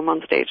perform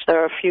on stage.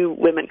 There are a few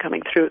women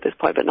coming through at this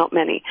point, but not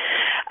many.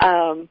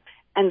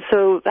 And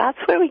so that's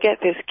where we get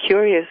this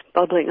curious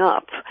bubbling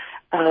up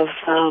of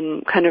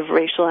kind of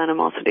racial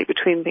animosity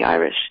between the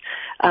Irish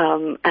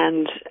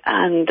and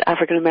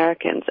African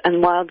Americans,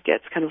 and Wilde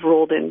gets kind of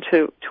rolled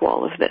into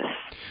all of this.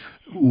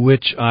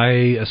 Which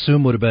I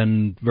assume would have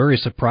been very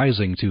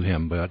surprising to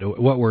him, but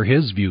what were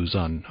his views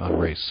on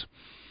race?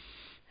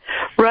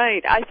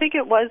 Right. I think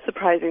it was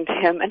surprising to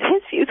him. And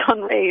his views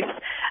on race,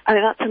 I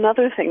mean, that's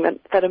another thing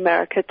that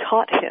America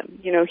taught him.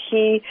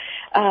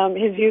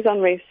 His views on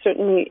race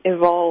certainly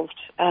evolved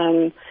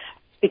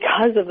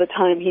because of the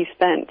time he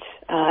spent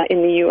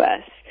in the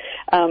U.S.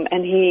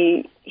 And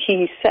he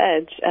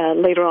said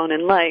later on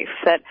in life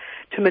that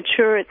to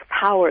mature its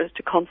powers,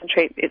 to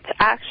concentrate its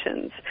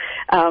actions,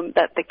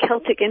 that the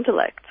Celtic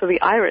intellect, so the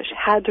Irish,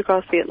 had to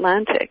cross the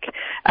Atlantic,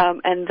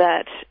 and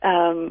that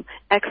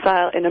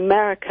exile in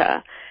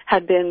America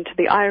had been to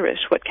the Irish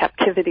what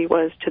captivity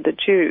was to the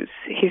Jews.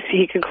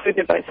 He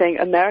concluded by saying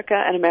America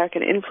and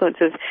American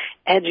influences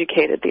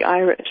educated the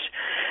Irish.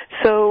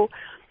 So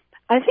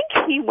I think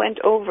he went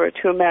over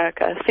to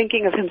America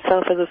thinking of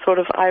himself as a sort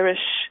of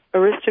Irish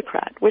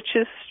aristocrat, which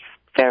is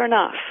fair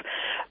enough.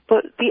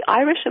 But the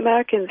Irish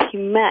Americans he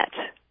met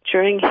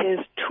during his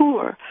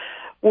tour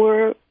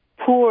were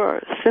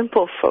poor,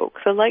 simple folk,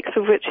 the likes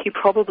of which he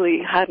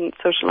probably hadn't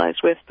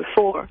socialized with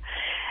before.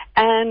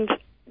 And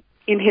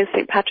in his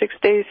St. Patrick's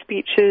Day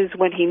speeches,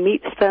 when he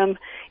meets them,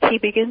 he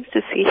begins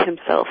to see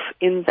himself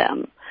in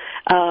them.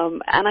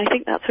 And I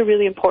think that's a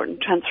really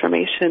important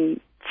transformation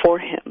for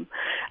him.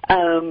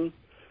 And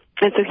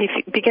so he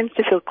begins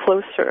to feel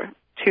closer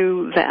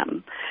to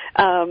them.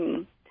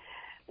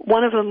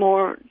 One of the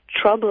more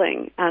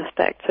troubling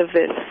aspects of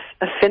this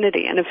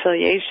affinity and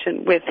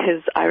affiliation with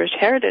his Irish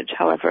heritage,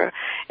 however,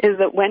 is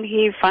that when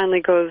he finally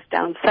goes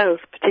down south,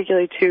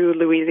 particularly to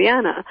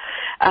Louisiana,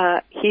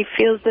 he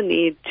feels the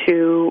need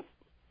to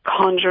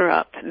conjure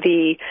up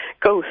the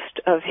ghost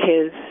of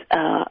his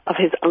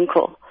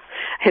uncle.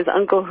 His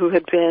uncle, who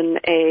had been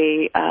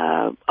a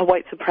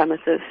white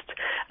supremacist,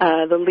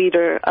 the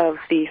leader of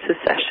the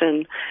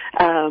secession,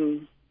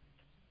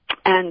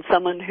 and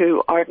someone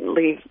who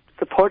ardently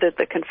supported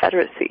the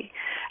Confederacy.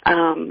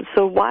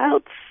 So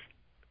Wilde's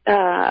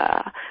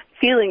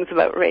feelings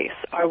about race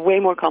are way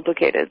more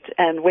complicated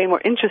and way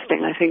more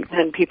interesting, I think,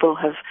 than people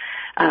have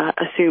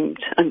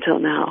assumed until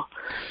now.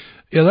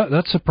 Yeah,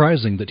 that's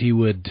surprising that he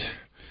would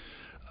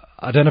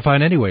identify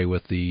in any way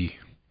with the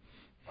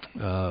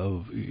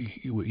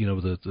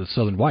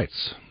Southern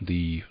whites,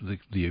 the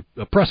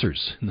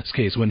oppressors in this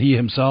case, when he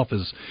himself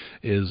is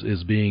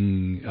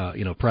being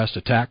oppressed,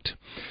 attacked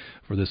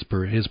for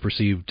his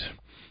perceived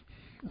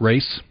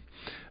race.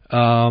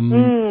 Tell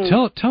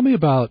me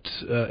about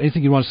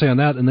anything you want to say on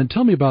that, and then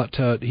tell me about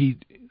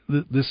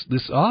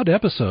this odd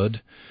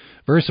episode.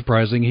 Very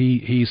surprising.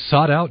 He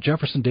sought out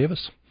Jefferson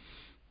Davis.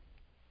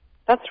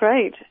 That's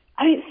right.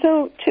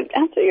 So to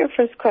answer your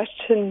first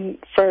question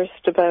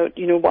first about,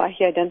 why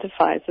he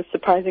identifies, a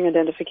surprising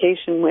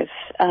identification with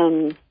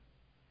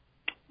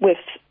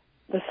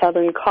the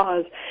Southern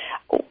cause,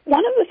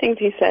 one of the things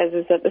he says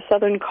is that the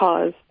Southern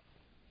cause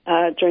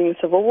during the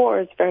Civil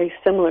War is very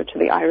similar to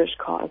the Irish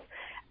cause.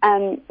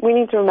 And we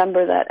need to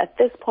remember that at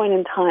this point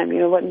in time,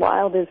 when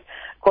Wilde is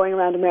going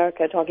around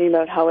America talking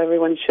about how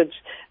everyone should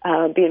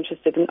be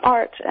interested in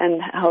art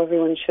and how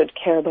everyone should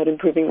care about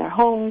improving their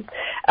homes,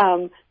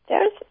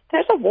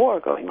 there's a war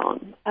going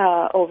on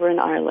over in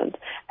Ireland.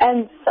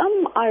 And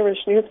some Irish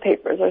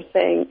newspapers are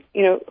saying,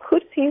 who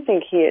does he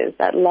think he is,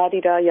 that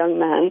la-di-da young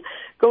man,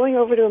 going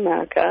over to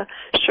America,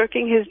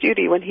 shirking his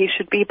duty when he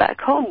should be back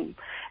home,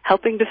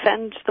 helping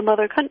defend the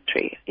mother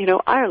country,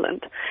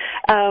 Ireland.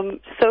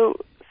 So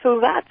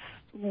that's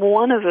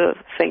one of the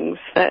things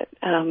that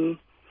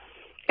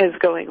is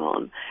going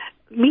on.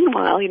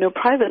 Meanwhile,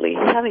 privately,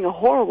 he's having a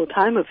horrible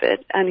time of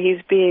it, and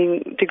he's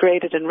being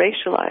degraded and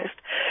racialized.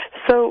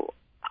 So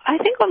I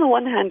think on the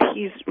one hand,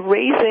 he's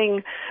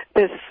raising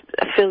this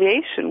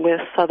affiliation with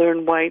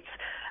Southern whites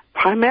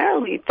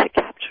primarily to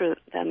capture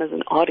them as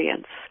an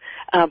audience,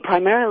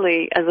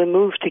 primarily as a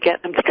move to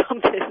get them to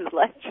come to his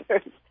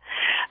lectures.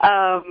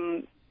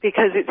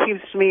 because it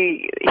seems to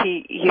me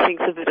he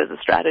thinks of it as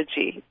a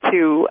strategy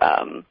to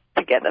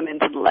get them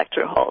into the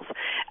lecture halls.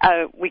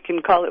 We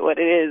can call it what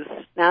it is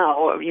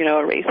now, a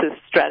racist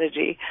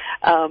strategy.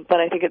 But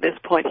I think at this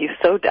point he's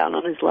so down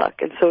on his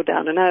luck and so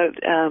down and out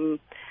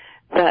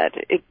that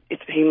it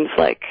seems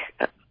like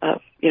a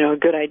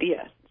good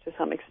idea to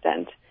some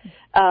extent.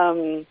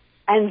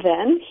 And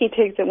then he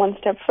takes it one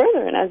step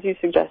further, and as you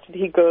suggested,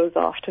 he goes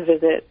off to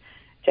visit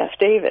Jeff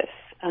Davis,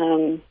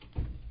 and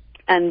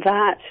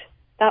that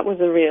was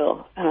a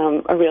real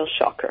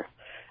shocker,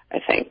 I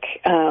think.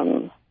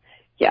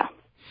 Yeah.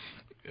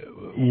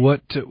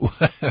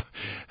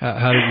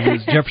 How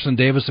did Jefferson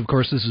Davis? Of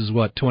course, this is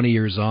 20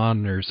 years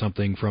on or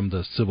something from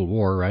the Civil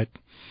War, right?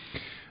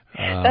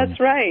 That's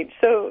right.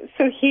 So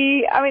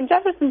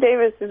Jefferson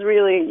Davis is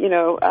really,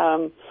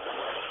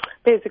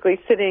 basically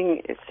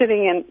sitting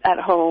at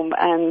home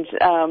and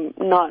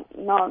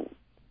not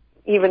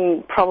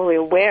even probably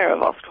aware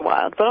of Oscar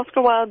Wilde. But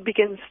Oscar Wilde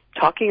begins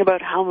talking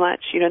about how much,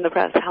 in the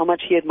press, how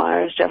much he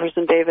admires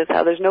Jefferson Davis,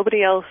 how there's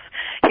nobody else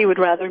he would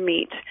rather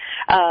meet,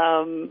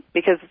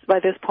 because by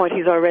this point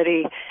he's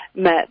already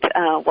met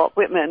Walt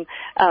Whitman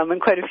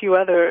and quite a few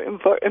other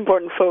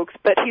important folks.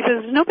 But he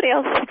says nobody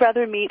else he'd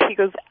rather meet. He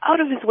goes out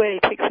of his way,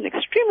 takes an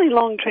extremely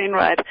long train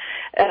ride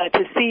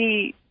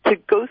to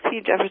go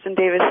see Jefferson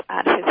Davis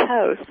at his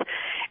house.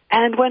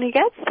 And when he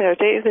gets there,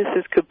 Davis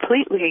is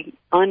completely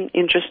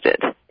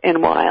uninterested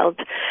in Wilde.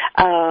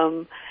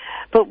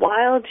 But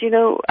Wilde,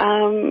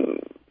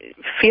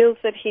 feels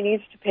that he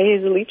needs to pay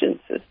his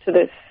allegiances to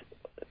this,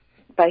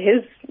 by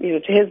his,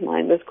 to his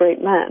mind, this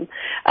great man.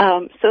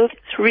 So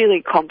this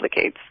really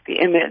complicates the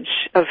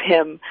image of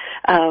him,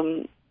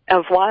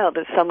 of Wilde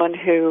as someone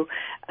who,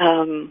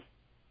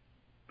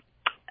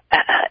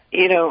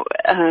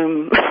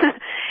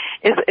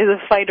 is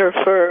a fighter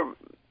for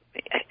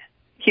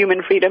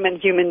human freedom and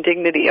human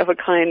dignity of a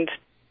kind,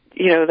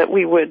 that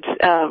we would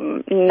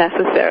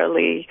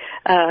necessarily,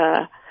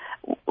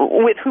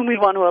 with whom we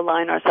want to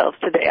align ourselves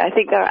today. I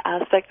think there are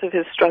aspects of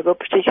his struggle,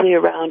 particularly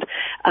around,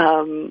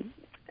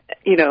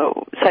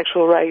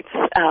 sexual rights,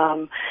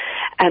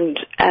 and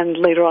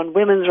later on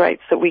women's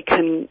rights, that we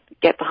can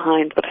get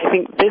behind. But I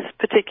think this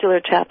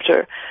particular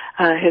chapter,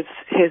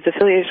 his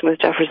affiliation with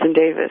Jefferson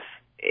Davis,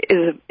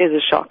 is a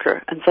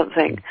shocker and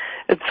something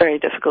that's very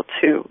difficult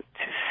to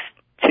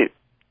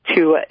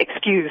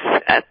excuse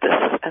at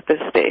this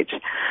stage.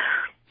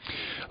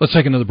 Let's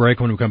take another break.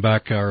 When we come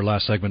back, our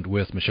last segment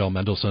with Michele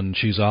Mendelssohn.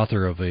 She's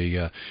author of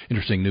a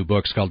interesting new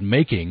book. It's called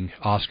Making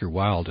Oscar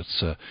Wilde.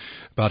 It's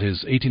about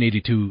his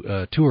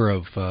 1882 tour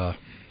of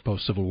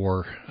post-Civil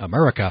War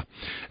America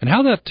and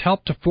how that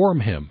helped to form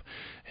him.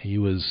 He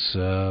was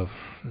a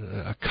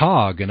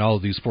cog in all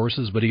of these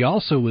forces, but he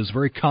also was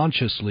very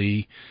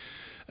consciously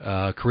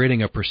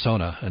creating a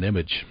persona, an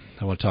image.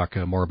 I want to talk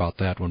more about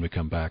that when we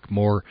come back.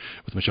 More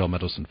with Michele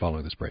Mendelssohn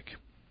following this break.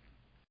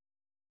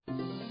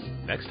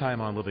 Next time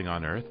on Living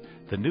on Earth,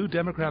 the new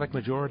Democratic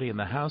majority in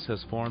the House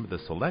has formed the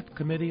Select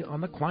Committee on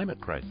the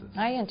Climate Crisis.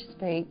 I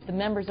anticipate the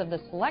members of the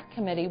Select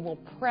Committee will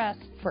press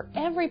for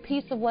every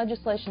piece of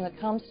legislation that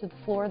comes to the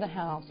floor of the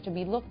House to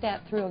be looked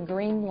at through a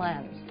green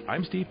lens.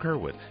 I'm Steve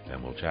Kerwood,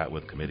 and we'll chat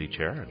with Committee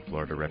Chair and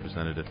Florida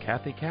Representative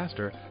Kathy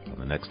Castor on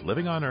the next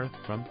Living on Earth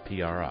from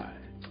PRI.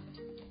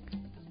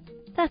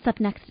 That's up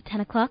next at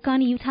 10 o'clock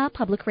on Utah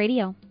Public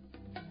Radio.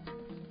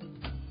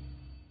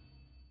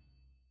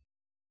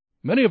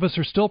 Many of us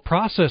are still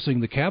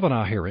processing the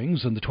Kavanaugh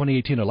hearings and the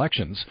 2018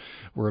 elections.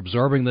 We're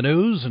absorbing the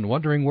news and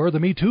wondering where the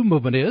Me Too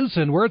movement is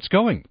and where it's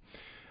going.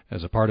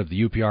 As a part of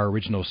the UPR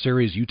original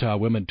series Utah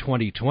Women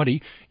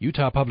 2020,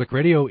 Utah Public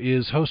Radio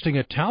is hosting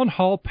a town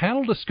hall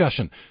panel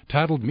discussion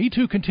titled Me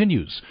Too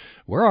Continues.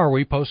 Where are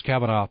we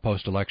post-Kavanaugh,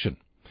 post-election?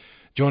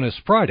 Join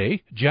us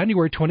Friday,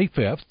 January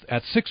 25th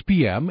at 6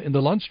 p.m. in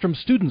the Lundstrom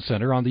Student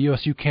Center on the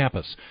USU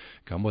campus.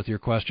 Come with your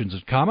questions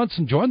and comments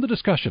and join the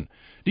discussion.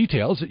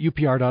 Details at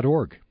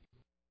upr.org.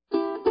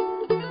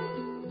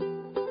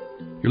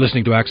 You're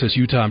listening to Access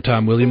Utah. I'm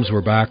Tom Williams.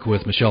 We're back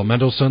with Michele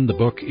Mendelssohn. The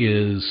book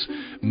is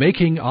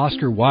Making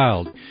Oscar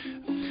Wilde.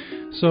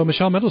 So,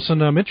 Michele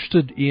Mendelssohn, I'm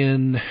interested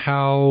in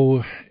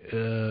how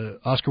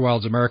Oscar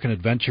Wilde's American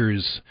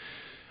adventures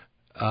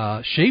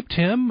shaped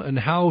him and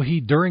how he,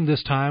 during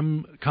this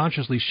time,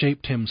 consciously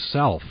shaped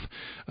himself.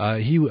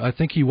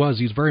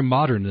 He's very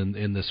modern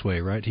in this way,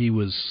 right?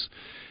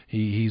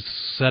 He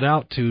set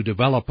out to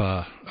develop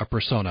a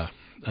persona,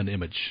 an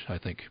image, I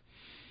think.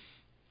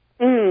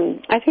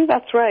 I think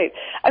that's right.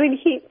 I mean,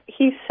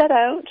 he set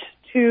out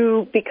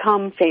to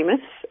become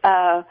famous.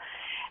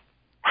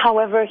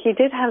 However, he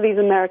did have these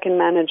American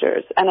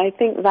managers, and I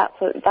think that's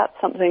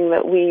something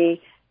that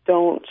we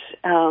don't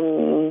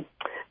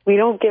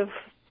give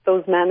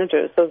those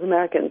managers, those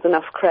Americans,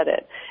 enough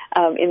credit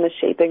in the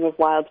shaping of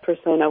Wilde's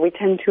persona. We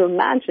tend to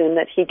imagine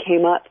that he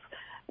came up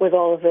with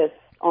all of this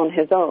on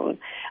his own.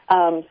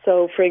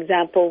 So, for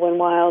example, when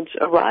Wilde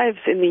arrives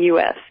in the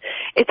U.S.,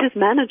 it's his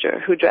manager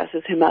who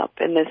dresses him up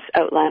in this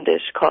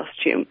outlandish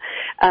costume.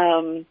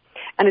 And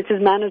it's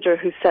his manager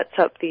who sets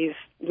up these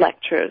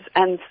lectures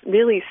and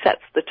really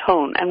sets the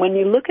tone. And when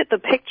you look at the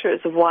pictures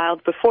of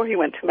Wilde before he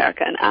went to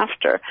America and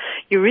after,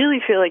 you really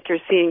feel like you're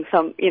seeing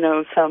something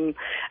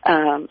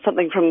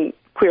from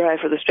Queer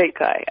Eye for the Straight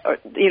Guy. Or,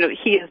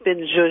 he has been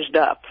zhuzhed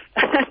up,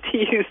 to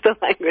use the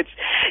language.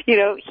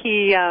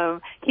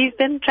 He's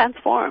been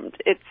transformed.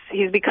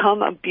 He's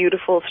become a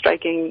beautiful,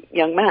 striking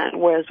young man,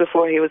 whereas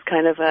before he was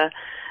kind of a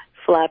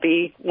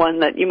flabby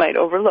one that you might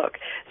overlook.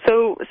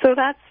 So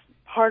that's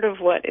part of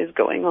what is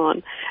going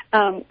on.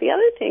 The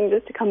other thing,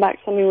 just to come back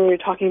to something we were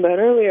talking about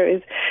earlier,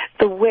 is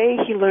the way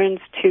he learns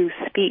to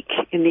speak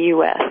in the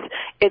U.S.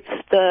 It's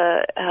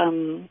the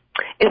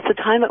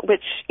time at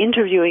which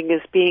interviewing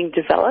is being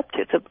developed.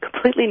 It's a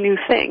completely new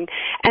thing.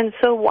 And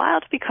so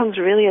Wilde becomes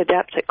really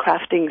adept at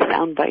crafting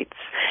sound bites.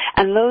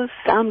 And those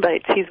sound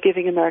bites he's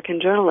giving American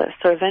journalists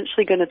are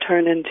eventually going to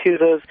turn into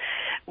those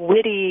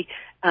witty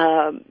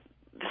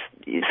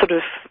sort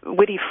of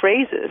witty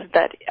phrases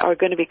that are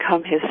going to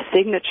become his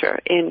signature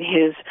in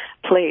his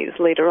plays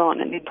later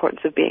on, and the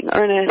importance of being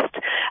earnest,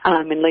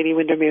 in Lady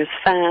Windermere's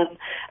Fan.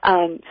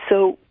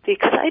 So the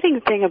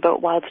exciting thing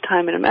about Wilde's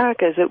time in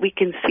America is that we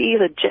can see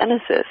the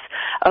genesis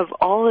of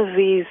all of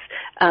these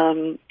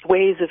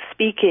ways of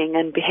speaking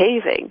and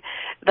behaving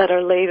that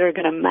are later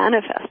going to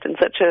manifest in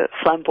such a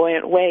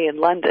flamboyant way in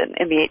London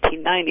in the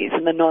 1890s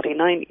and the naughty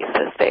 90s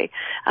as they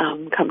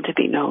come to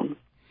be known.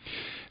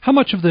 How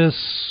much of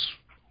this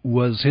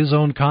was his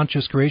own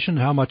conscious creation?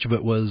 How much of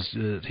it was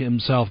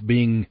himself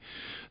being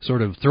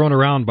sort of thrown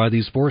around by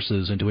these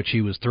forces into which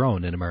he was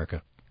thrown in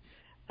America?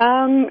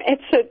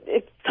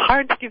 It's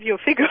hard to give you a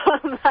figure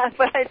on that,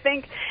 but I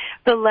think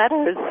the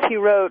letters he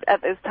wrote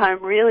at this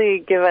time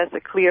really give us a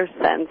clear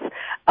sense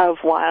of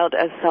Wilde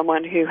as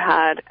someone who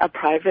had a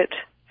private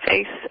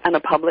face and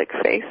a public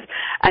face.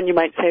 And you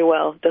might say,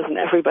 well, doesn't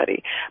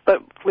everybody?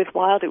 But with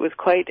Wilde, it was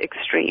quite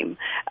extreme.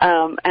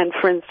 And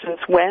for instance,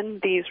 when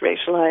these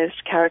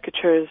racialized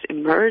caricatures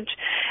emerge,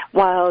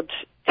 Wilde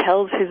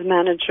tells his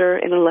manager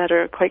in a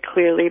letter quite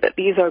clearly that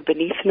these are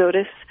beneath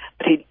notice,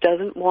 but he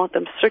doesn't want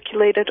them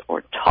circulated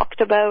or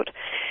talked about.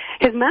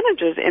 His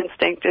manager's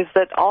instinct is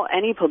that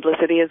any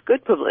publicity is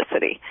good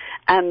publicity,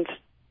 and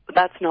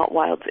that's not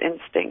Wilde's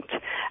instinct.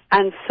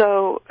 And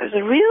so there's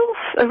a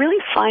really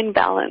fine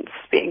balance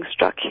being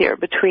struck here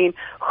between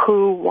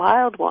who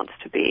Wilde wants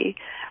to be,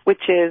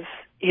 which is,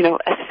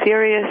 a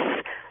serious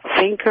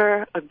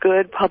thinker, a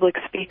good public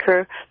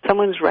speaker,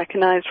 someone who's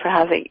recognized for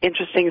having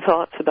interesting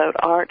thoughts about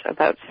art,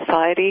 about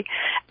society,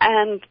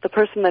 and the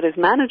person that his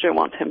manager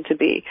wants him to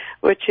be,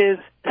 which is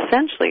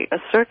essentially a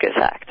circus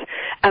act.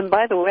 And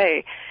by the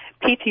way,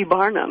 P.T.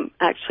 Barnum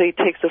actually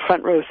takes a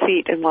front row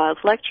seat in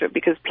Wilde's lecture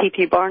because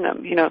P.T.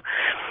 Barnum,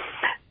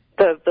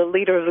 the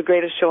leader of the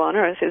greatest show on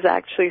earth, is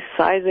actually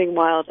sizing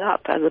Wilde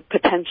up as a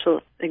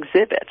potential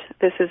exhibit.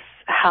 This is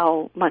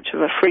how much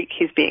of a freak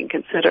he's being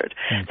considered.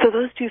 So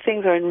those two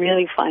things are in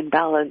really fine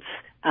balance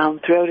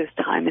throughout his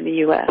time in the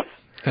U.S.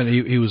 And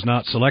he was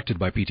not selected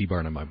by P.T.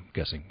 Barnum, I'm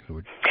guessing.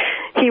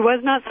 He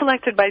was not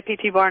selected by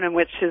P.T. Barnum,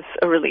 which is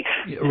a relief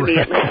to me,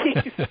 at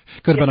least.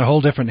 Could have been a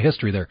whole different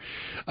history there.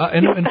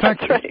 And in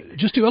fact, right.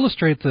 Just to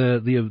illustrate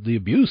the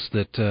abuse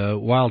that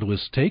Wilde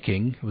was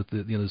taking with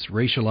this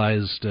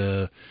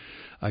racialized,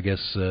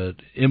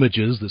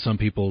 images that some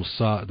people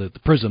saw, the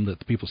prism that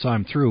the people saw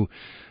him through,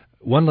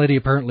 one lady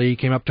apparently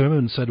came up to him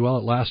and said, "Well,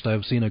 at last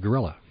I've seen a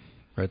gorilla."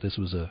 Right? This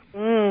was a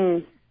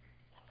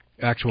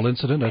actual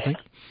incident, I think.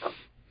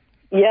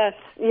 Yes,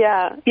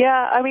 yeah.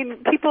 I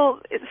mean, people.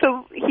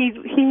 So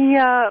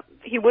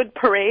he would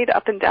parade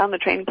up and down the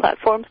train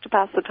platforms to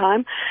pass the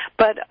time,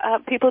 but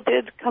people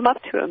did come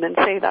up to him and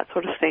say that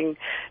sort of thing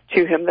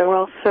to him. There were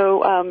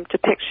also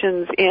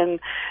depictions in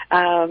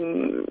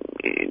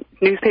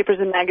newspapers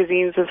and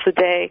magazines of the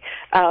day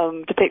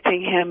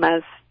depicting him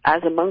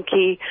as a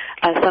monkey,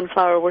 a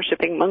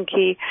sunflower-worshipping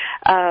monkey.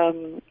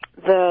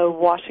 The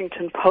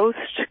Washington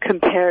Post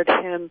compared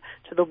him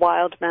to the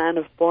wild man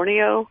of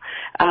Borneo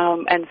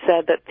and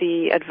said that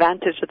the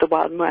advantage that the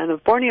wild man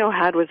of Borneo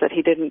had was that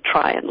he didn't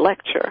try and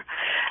lecture.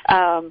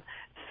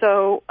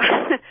 So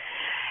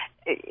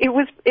it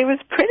was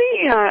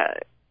pretty,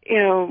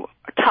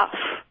 tough,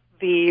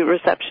 the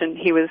reception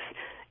he was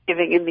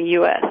giving in the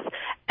U.S.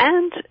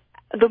 And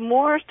the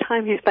more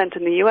time he spent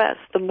in the U.S.,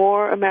 the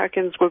more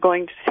Americans were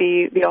going to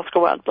see the Oscar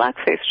Wilde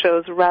blackface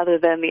shows rather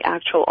than the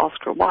actual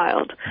Oscar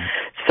Wilde.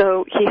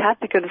 So he had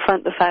to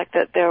confront the fact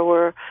that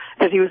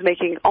he was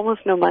making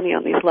almost no money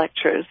on these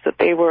lectures, that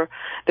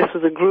this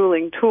was a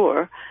grueling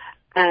tour,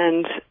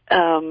 and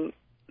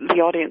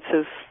the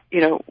audiences,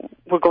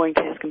 were going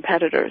to his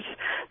competitors.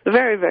 A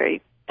very,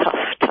 very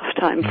tough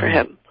time for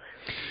him.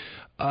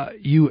 I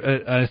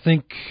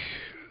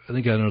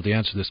think I know the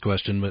answer to this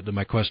question, but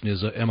my question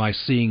is, am I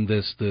seeing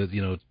this,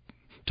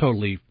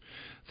 totally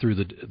through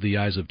the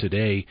eyes of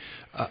today?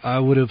 I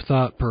would have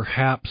thought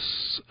perhaps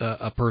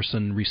a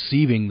person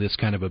receiving this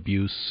kind of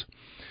abuse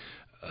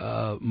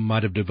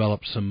might have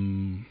developed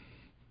some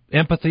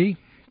empathy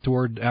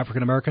toward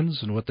African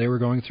Americans and what they were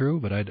going through,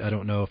 but I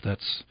don't know if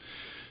that's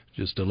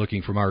just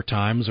looking from our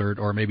times,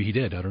 or maybe he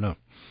did. I don't know.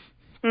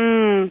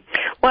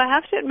 Well, I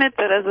have to admit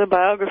that as a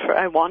biographer,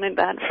 I wanted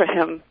that for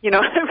him. You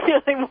know, I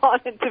really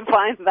wanted to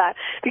find that,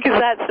 because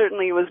that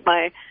certainly was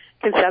my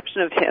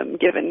conception of him,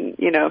 given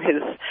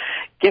his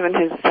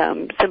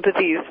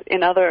sympathies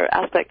in other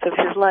aspects of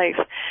his life.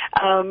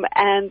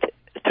 And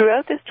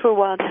throughout this tour,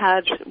 Wilde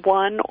had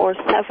one or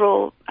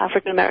several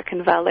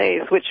African-American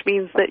valets, which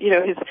means that,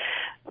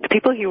 the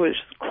people he was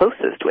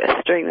closest with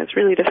during this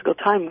really difficult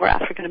time were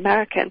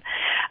African-American.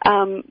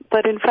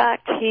 But in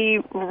fact, he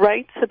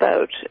writes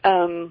about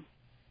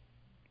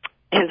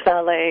his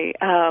valet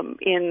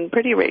in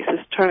pretty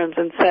racist terms,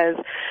 and says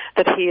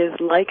that he is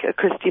like a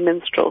Christy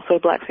minstrel, so a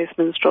blackface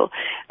minstrel,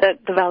 that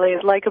the valet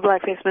is like a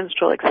blackface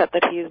minstrel except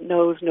that he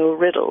knows no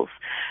riddles.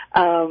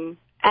 And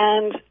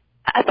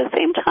at the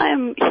same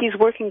time, he's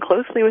working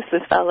closely with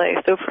this valet.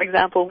 So, for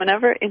example,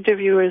 whenever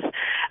interviewers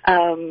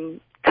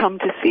come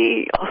to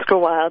see Oscar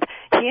Wilde,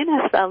 he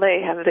and his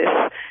valet have this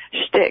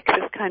shtick,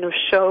 this kind of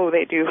show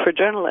they do for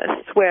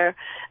journalists, where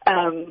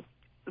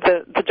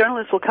the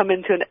journalist will come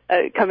into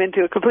a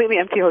completely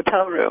empty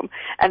hotel room,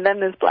 and then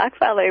this black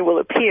valet will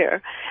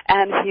appear,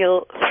 and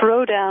he'll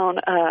throw down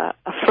a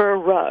fur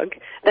rug.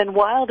 Then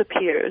Wilde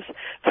appears,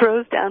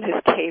 throws down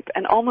his cape,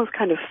 and almost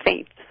kind of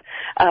faints.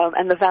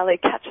 And the valet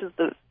catches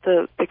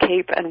the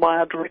cape, and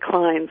Wilde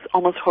reclines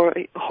almost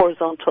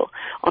horizontal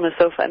on a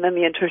sofa, and then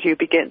the interview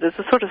begins. It's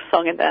a sort of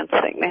song and dance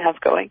thing they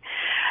have going.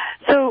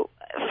 So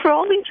for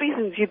all these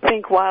reasons, you'd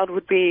think Wilde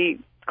would be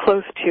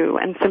close to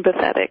and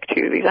sympathetic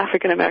to these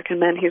African-American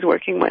men he's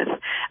working with.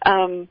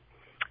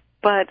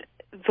 But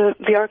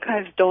the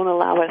archives don't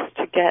allow us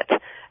to get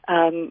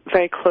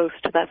very close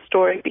to that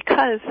story,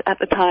 because at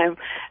the time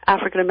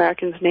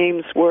African-Americans'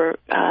 names were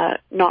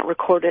not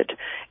recorded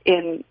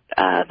in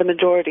the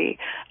majority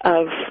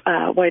of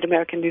white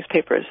American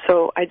newspapers.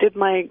 So I did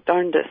my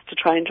darndest to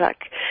try and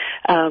track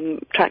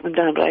them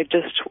down, but I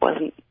just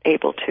wasn't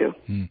able to.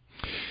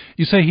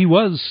 You say he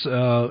was,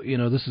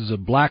 this is a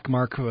black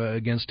mark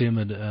against him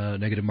and a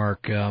negative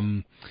mark.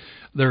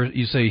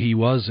 You say he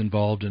was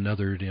involved in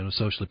other,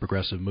 socially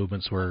progressive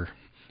movements where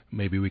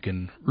maybe we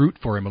can root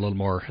for him a little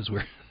more as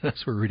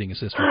we're reading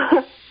his history.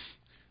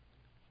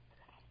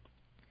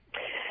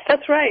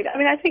 That's right. I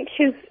mean, I think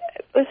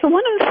so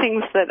one of the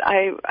things that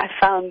I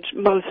found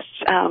most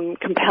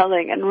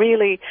compelling and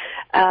really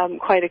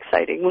quite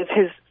exciting was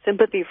his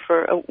sympathy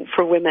for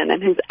women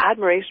and his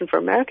admiration for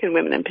American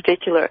women in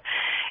particular.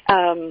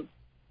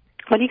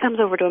 When he comes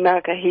over to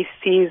America, he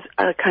sees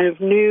a kind of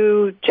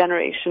new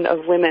generation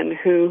of women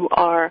who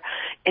are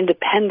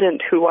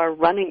independent, who are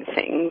running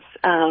things.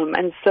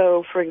 And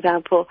so, for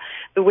example,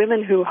 the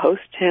women who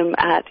host him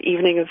at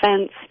evening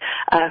events,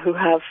 who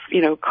have,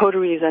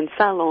 coteries and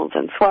salons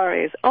and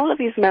soirees, all of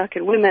these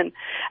American women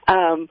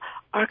are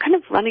kind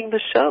of running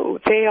the show.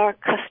 They are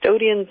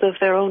custodians of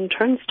their own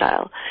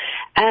turnstile.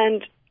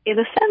 And in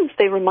a sense,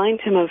 they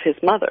remind him of his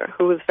mother,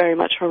 who was very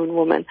much her own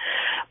woman.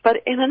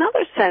 But in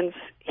another sense,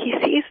 he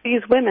sees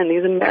these women,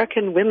 these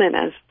American women,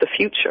 as the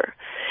future.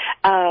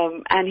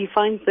 And he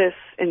finds this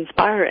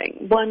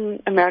inspiring.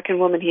 One American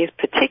woman he is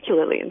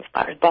particularly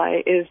inspired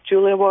by is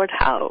Julia Ward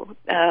Howe,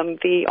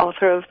 the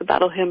author of the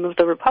Battle Hymn of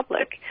the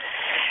Republic.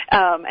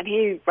 And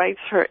he writes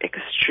her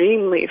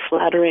extremely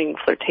flattering,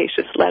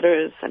 flirtatious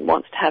letters and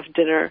wants to have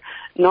dinner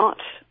not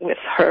with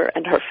her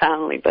and her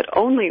family, but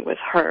only with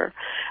her.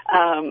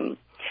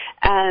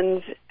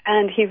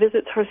 And he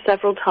visits her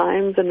several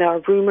times, and there are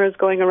rumors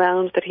going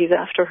around that he's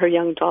after her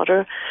young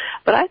daughter.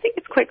 But I think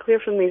it's quite clear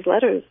from these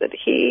letters that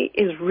he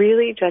is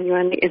really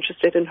genuinely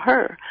interested in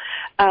her.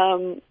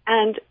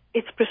 And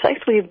it's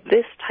precisely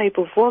this type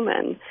of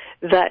woman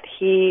that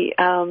he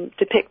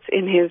depicts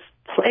in his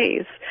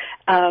plays,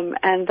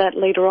 and that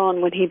later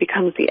on, when he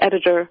becomes the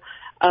editor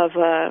of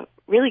a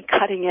really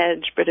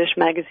cutting-edge British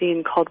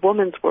magazine called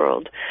Woman's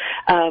World,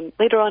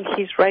 later on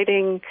he's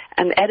writing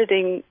and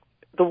editing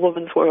the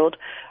Woman's World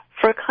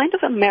for a kind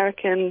of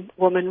American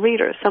woman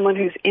reader, someone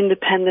who's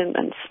independent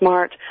and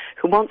smart,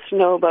 who wants to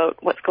know about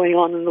what's going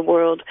on in the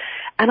world.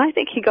 And I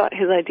think he got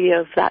his idea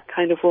of that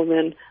kind of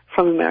woman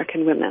from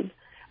American women.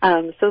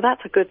 So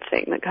that's a good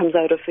thing that comes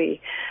out of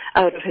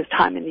his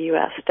time in the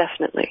U.S.,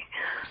 definitely.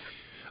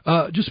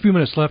 Just a few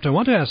minutes left. I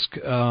want to ask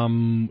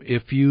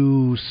if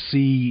you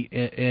see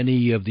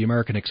any of the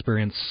American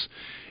experience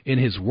in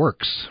his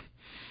works.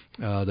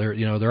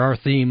 There are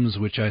themes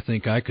which I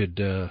think I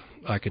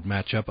could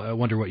match up. I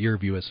wonder what your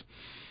view is.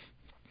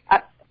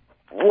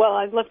 Well,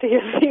 I'd love to hear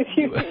if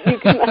you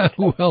can match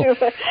well,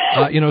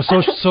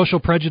 social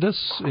prejudice,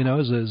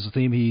 is a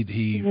theme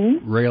he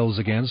rails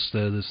against.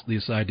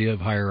 This idea of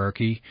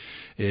hierarchy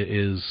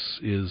is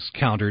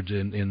countered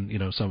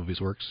in some of his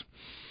works.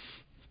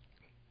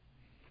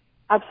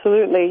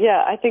 Absolutely,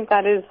 yeah. I think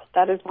that is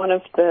one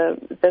of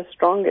the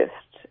strongest.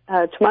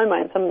 To my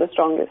mind, some of the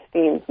strongest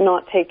themes,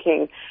 not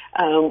taking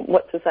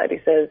what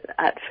society says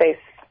at face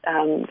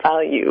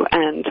value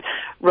and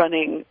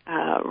going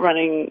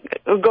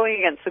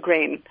against the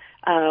grain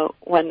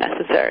when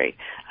necessary.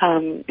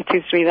 It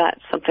seems to me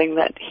that's something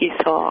that he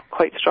saw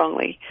quite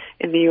strongly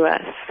in the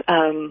U.S.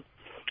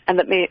 and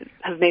that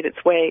has made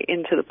its way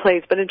into the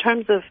plays. But in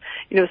terms of,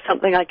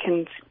 something I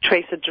can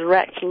trace a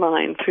direct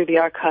line through the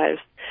archives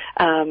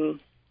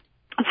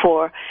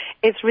for,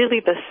 it's really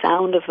the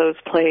sound of those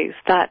plays.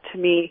 That, to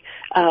me,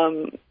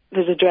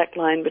 there's a direct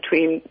line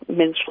between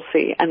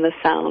minstrelsy and the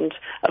sound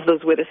of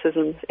those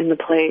witticisms in the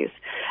plays.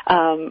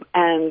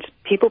 And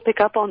people pick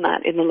up on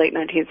that in the late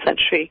 19th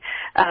century.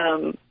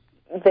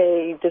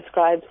 They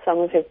describe some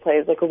of his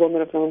plays like A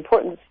Woman of No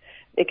Importance.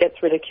 It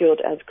gets ridiculed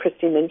as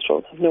Christy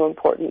Minstrels of No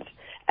Importance.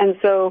 And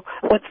so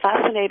what's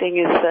fascinating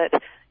is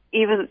that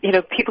even,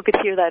 people could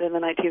hear that in the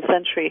 19th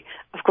century.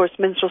 Of course,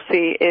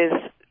 minstrelsy is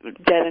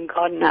dead and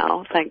gone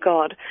now, thank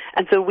God.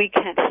 And so we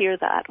can't hear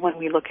that when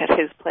we look at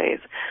his plays.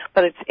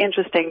 But it's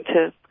interesting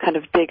to kind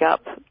of dig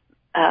up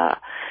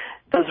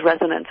those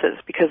resonances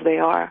because they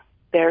are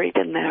buried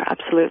in there,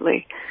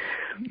 absolutely.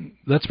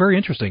 That's very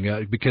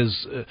interesting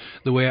because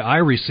the way I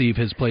receive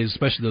his plays,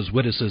 especially those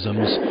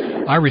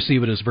witticisms, I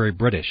receive it as very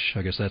British.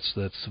 I guess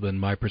that's been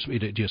my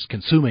perspective, just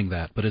consuming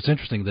that. But it's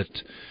interesting that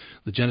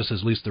the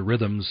genesis, at least the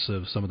rhythms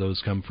of some of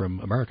those, come from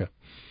America.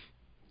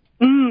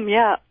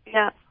 Yeah.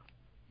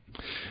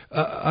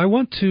 I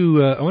want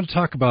to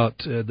talk about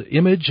the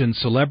image and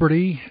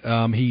celebrity.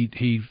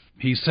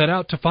 He set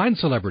out to find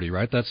celebrity,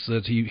 right?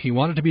 He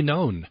wanted to be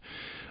known.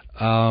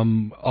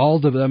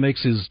 That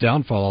makes his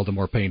downfall all the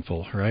more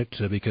painful, right?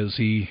 Because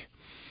he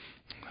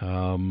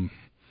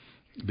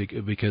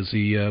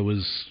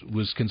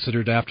was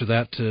considered after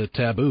that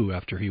taboo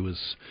after he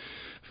was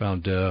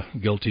found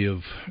guilty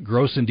of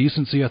gross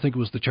indecency, I think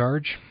was the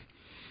charge.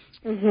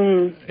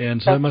 Mm-hmm.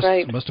 And so it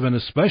must have been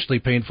especially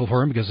painful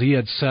for him because he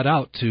had set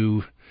out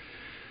to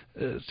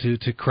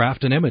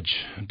craft an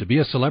image, to be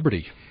a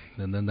celebrity,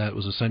 and then that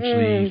was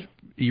essentially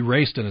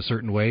erased in a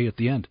certain way at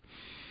the end.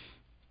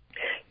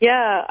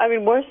 Yeah, I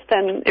mean, worse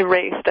than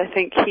erased. I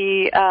think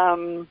he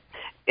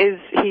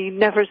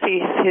never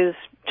sees his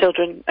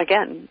children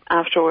again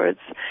afterwards,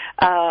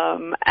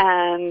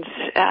 and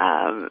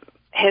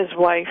his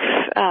wife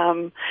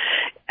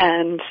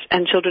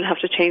and children have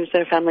to change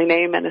their family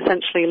name and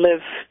essentially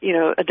live,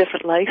 a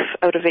different life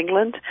out of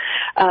England.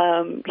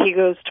 He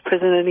goes to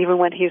prison, and even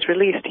when he's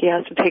released, he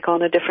has to take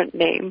on a different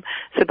name,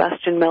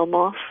 Sebastian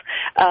Melmoth.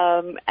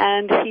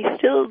 And he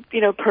still,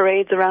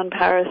 parades around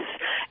Paris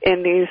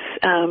in these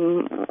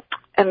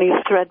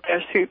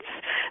threadbare suits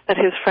that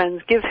his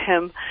friends give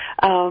him.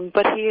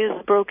 But he is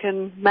a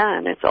broken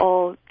man. It's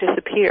all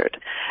disappeared.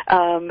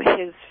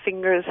 His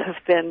fingers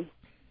have been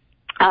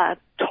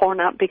torn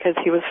up because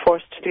he was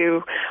forced to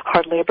do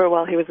hard labor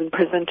while he was in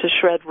prison to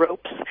shred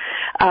ropes.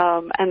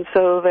 And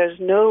so there's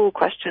no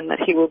question that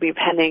he will be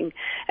penning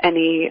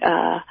any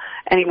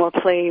more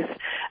plays.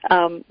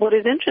 What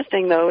is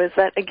interesting, though, is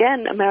that,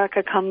 again,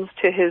 America comes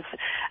to his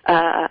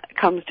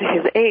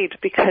aid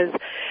because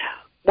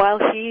while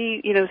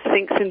he,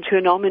 sinks into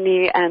a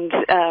nominee and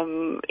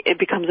it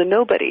becomes a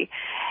nobody,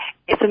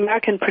 it's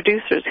American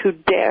producers who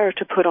dare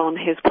to put on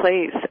his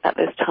plays at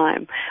this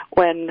time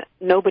when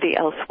nobody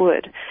else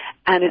would.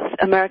 And it's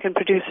American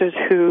producers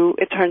who,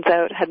 it turns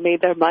out, had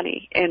made their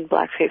money in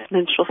blackface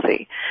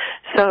minstrelsy.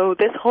 So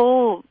this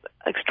whole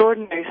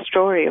extraordinary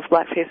story of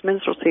blackface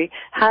minstrelsy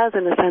has,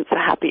 in a sense, a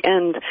happy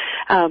end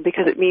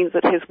because it means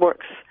that his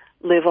works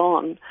live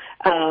on.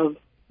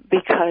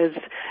 Because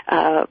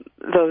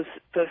those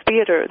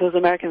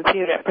American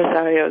theater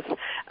impresarios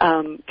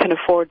can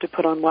afford to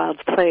put on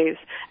Wilde's plays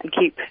and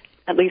keep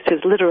at least his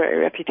literary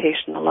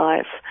reputation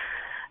alive.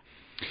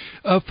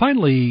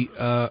 Finally,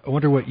 I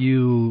wonder what's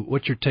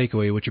your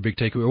takeaway, what's your big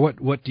takeaway,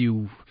 what do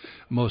you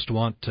most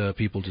want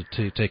people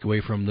to take away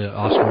from the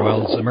Oscar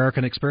Wilde's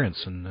American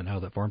experience and how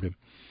that formed him?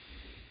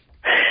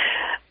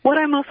 What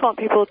I most want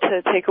people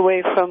to take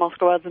away from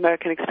Oscar Wilde's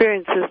American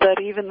experience is that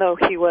even though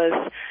he was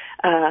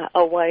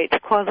a white,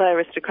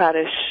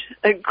 quasi-aristocratic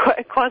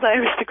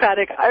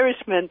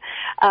Irishman,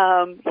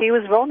 he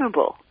was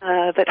vulnerable.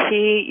 That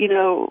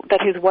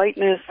his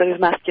whiteness, that his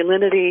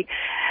masculinity,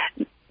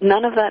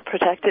 none of that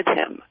protected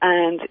him,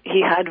 and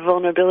he had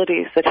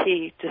vulnerabilities that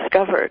he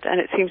discovered. And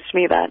it seems to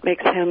me that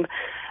makes him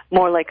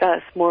more like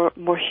us, more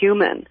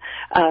human.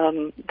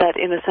 That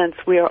in a sense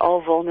we are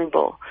all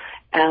vulnerable.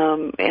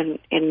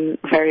 In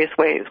various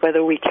ways,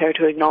 whether we care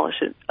to acknowledge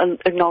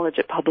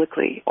it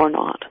publicly or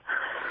not.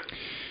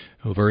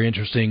 Well, very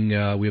interesting.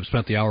 We have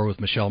spent the hour with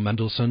Michele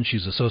Mendelssohn.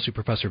 She's Associate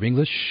Professor of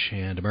English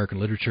and American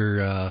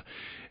Literature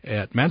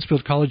at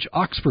Mansfield College,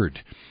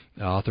 Oxford.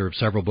 Author of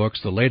several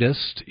books. The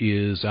latest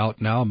is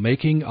out now,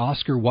 Making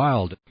Oscar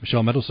Wilde.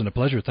 Michele Mendelssohn, a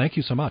pleasure. Thank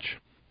you so much.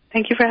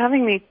 Thank you for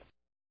having me.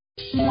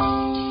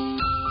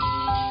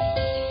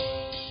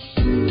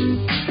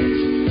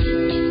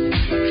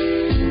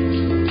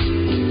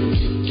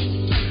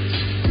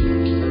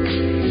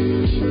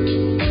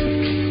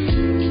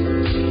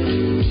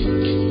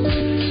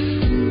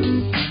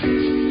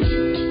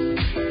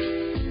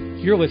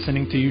 You're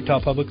listening to Utah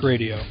Public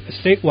Radio, a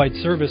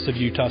statewide service of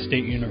Utah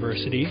State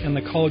University and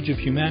the College of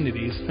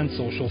Humanities and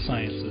Social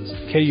Sciences.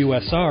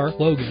 KUSR,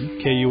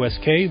 Logan,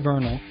 KUSK,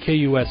 Vernal,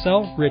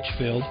 KUSL,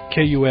 Richfield,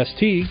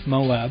 KUST,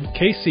 Moab,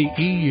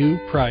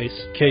 KCEU,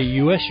 Price,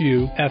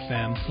 KUSU,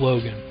 FM,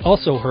 Logan.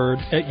 Also heard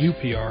at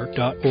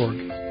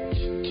upr.org.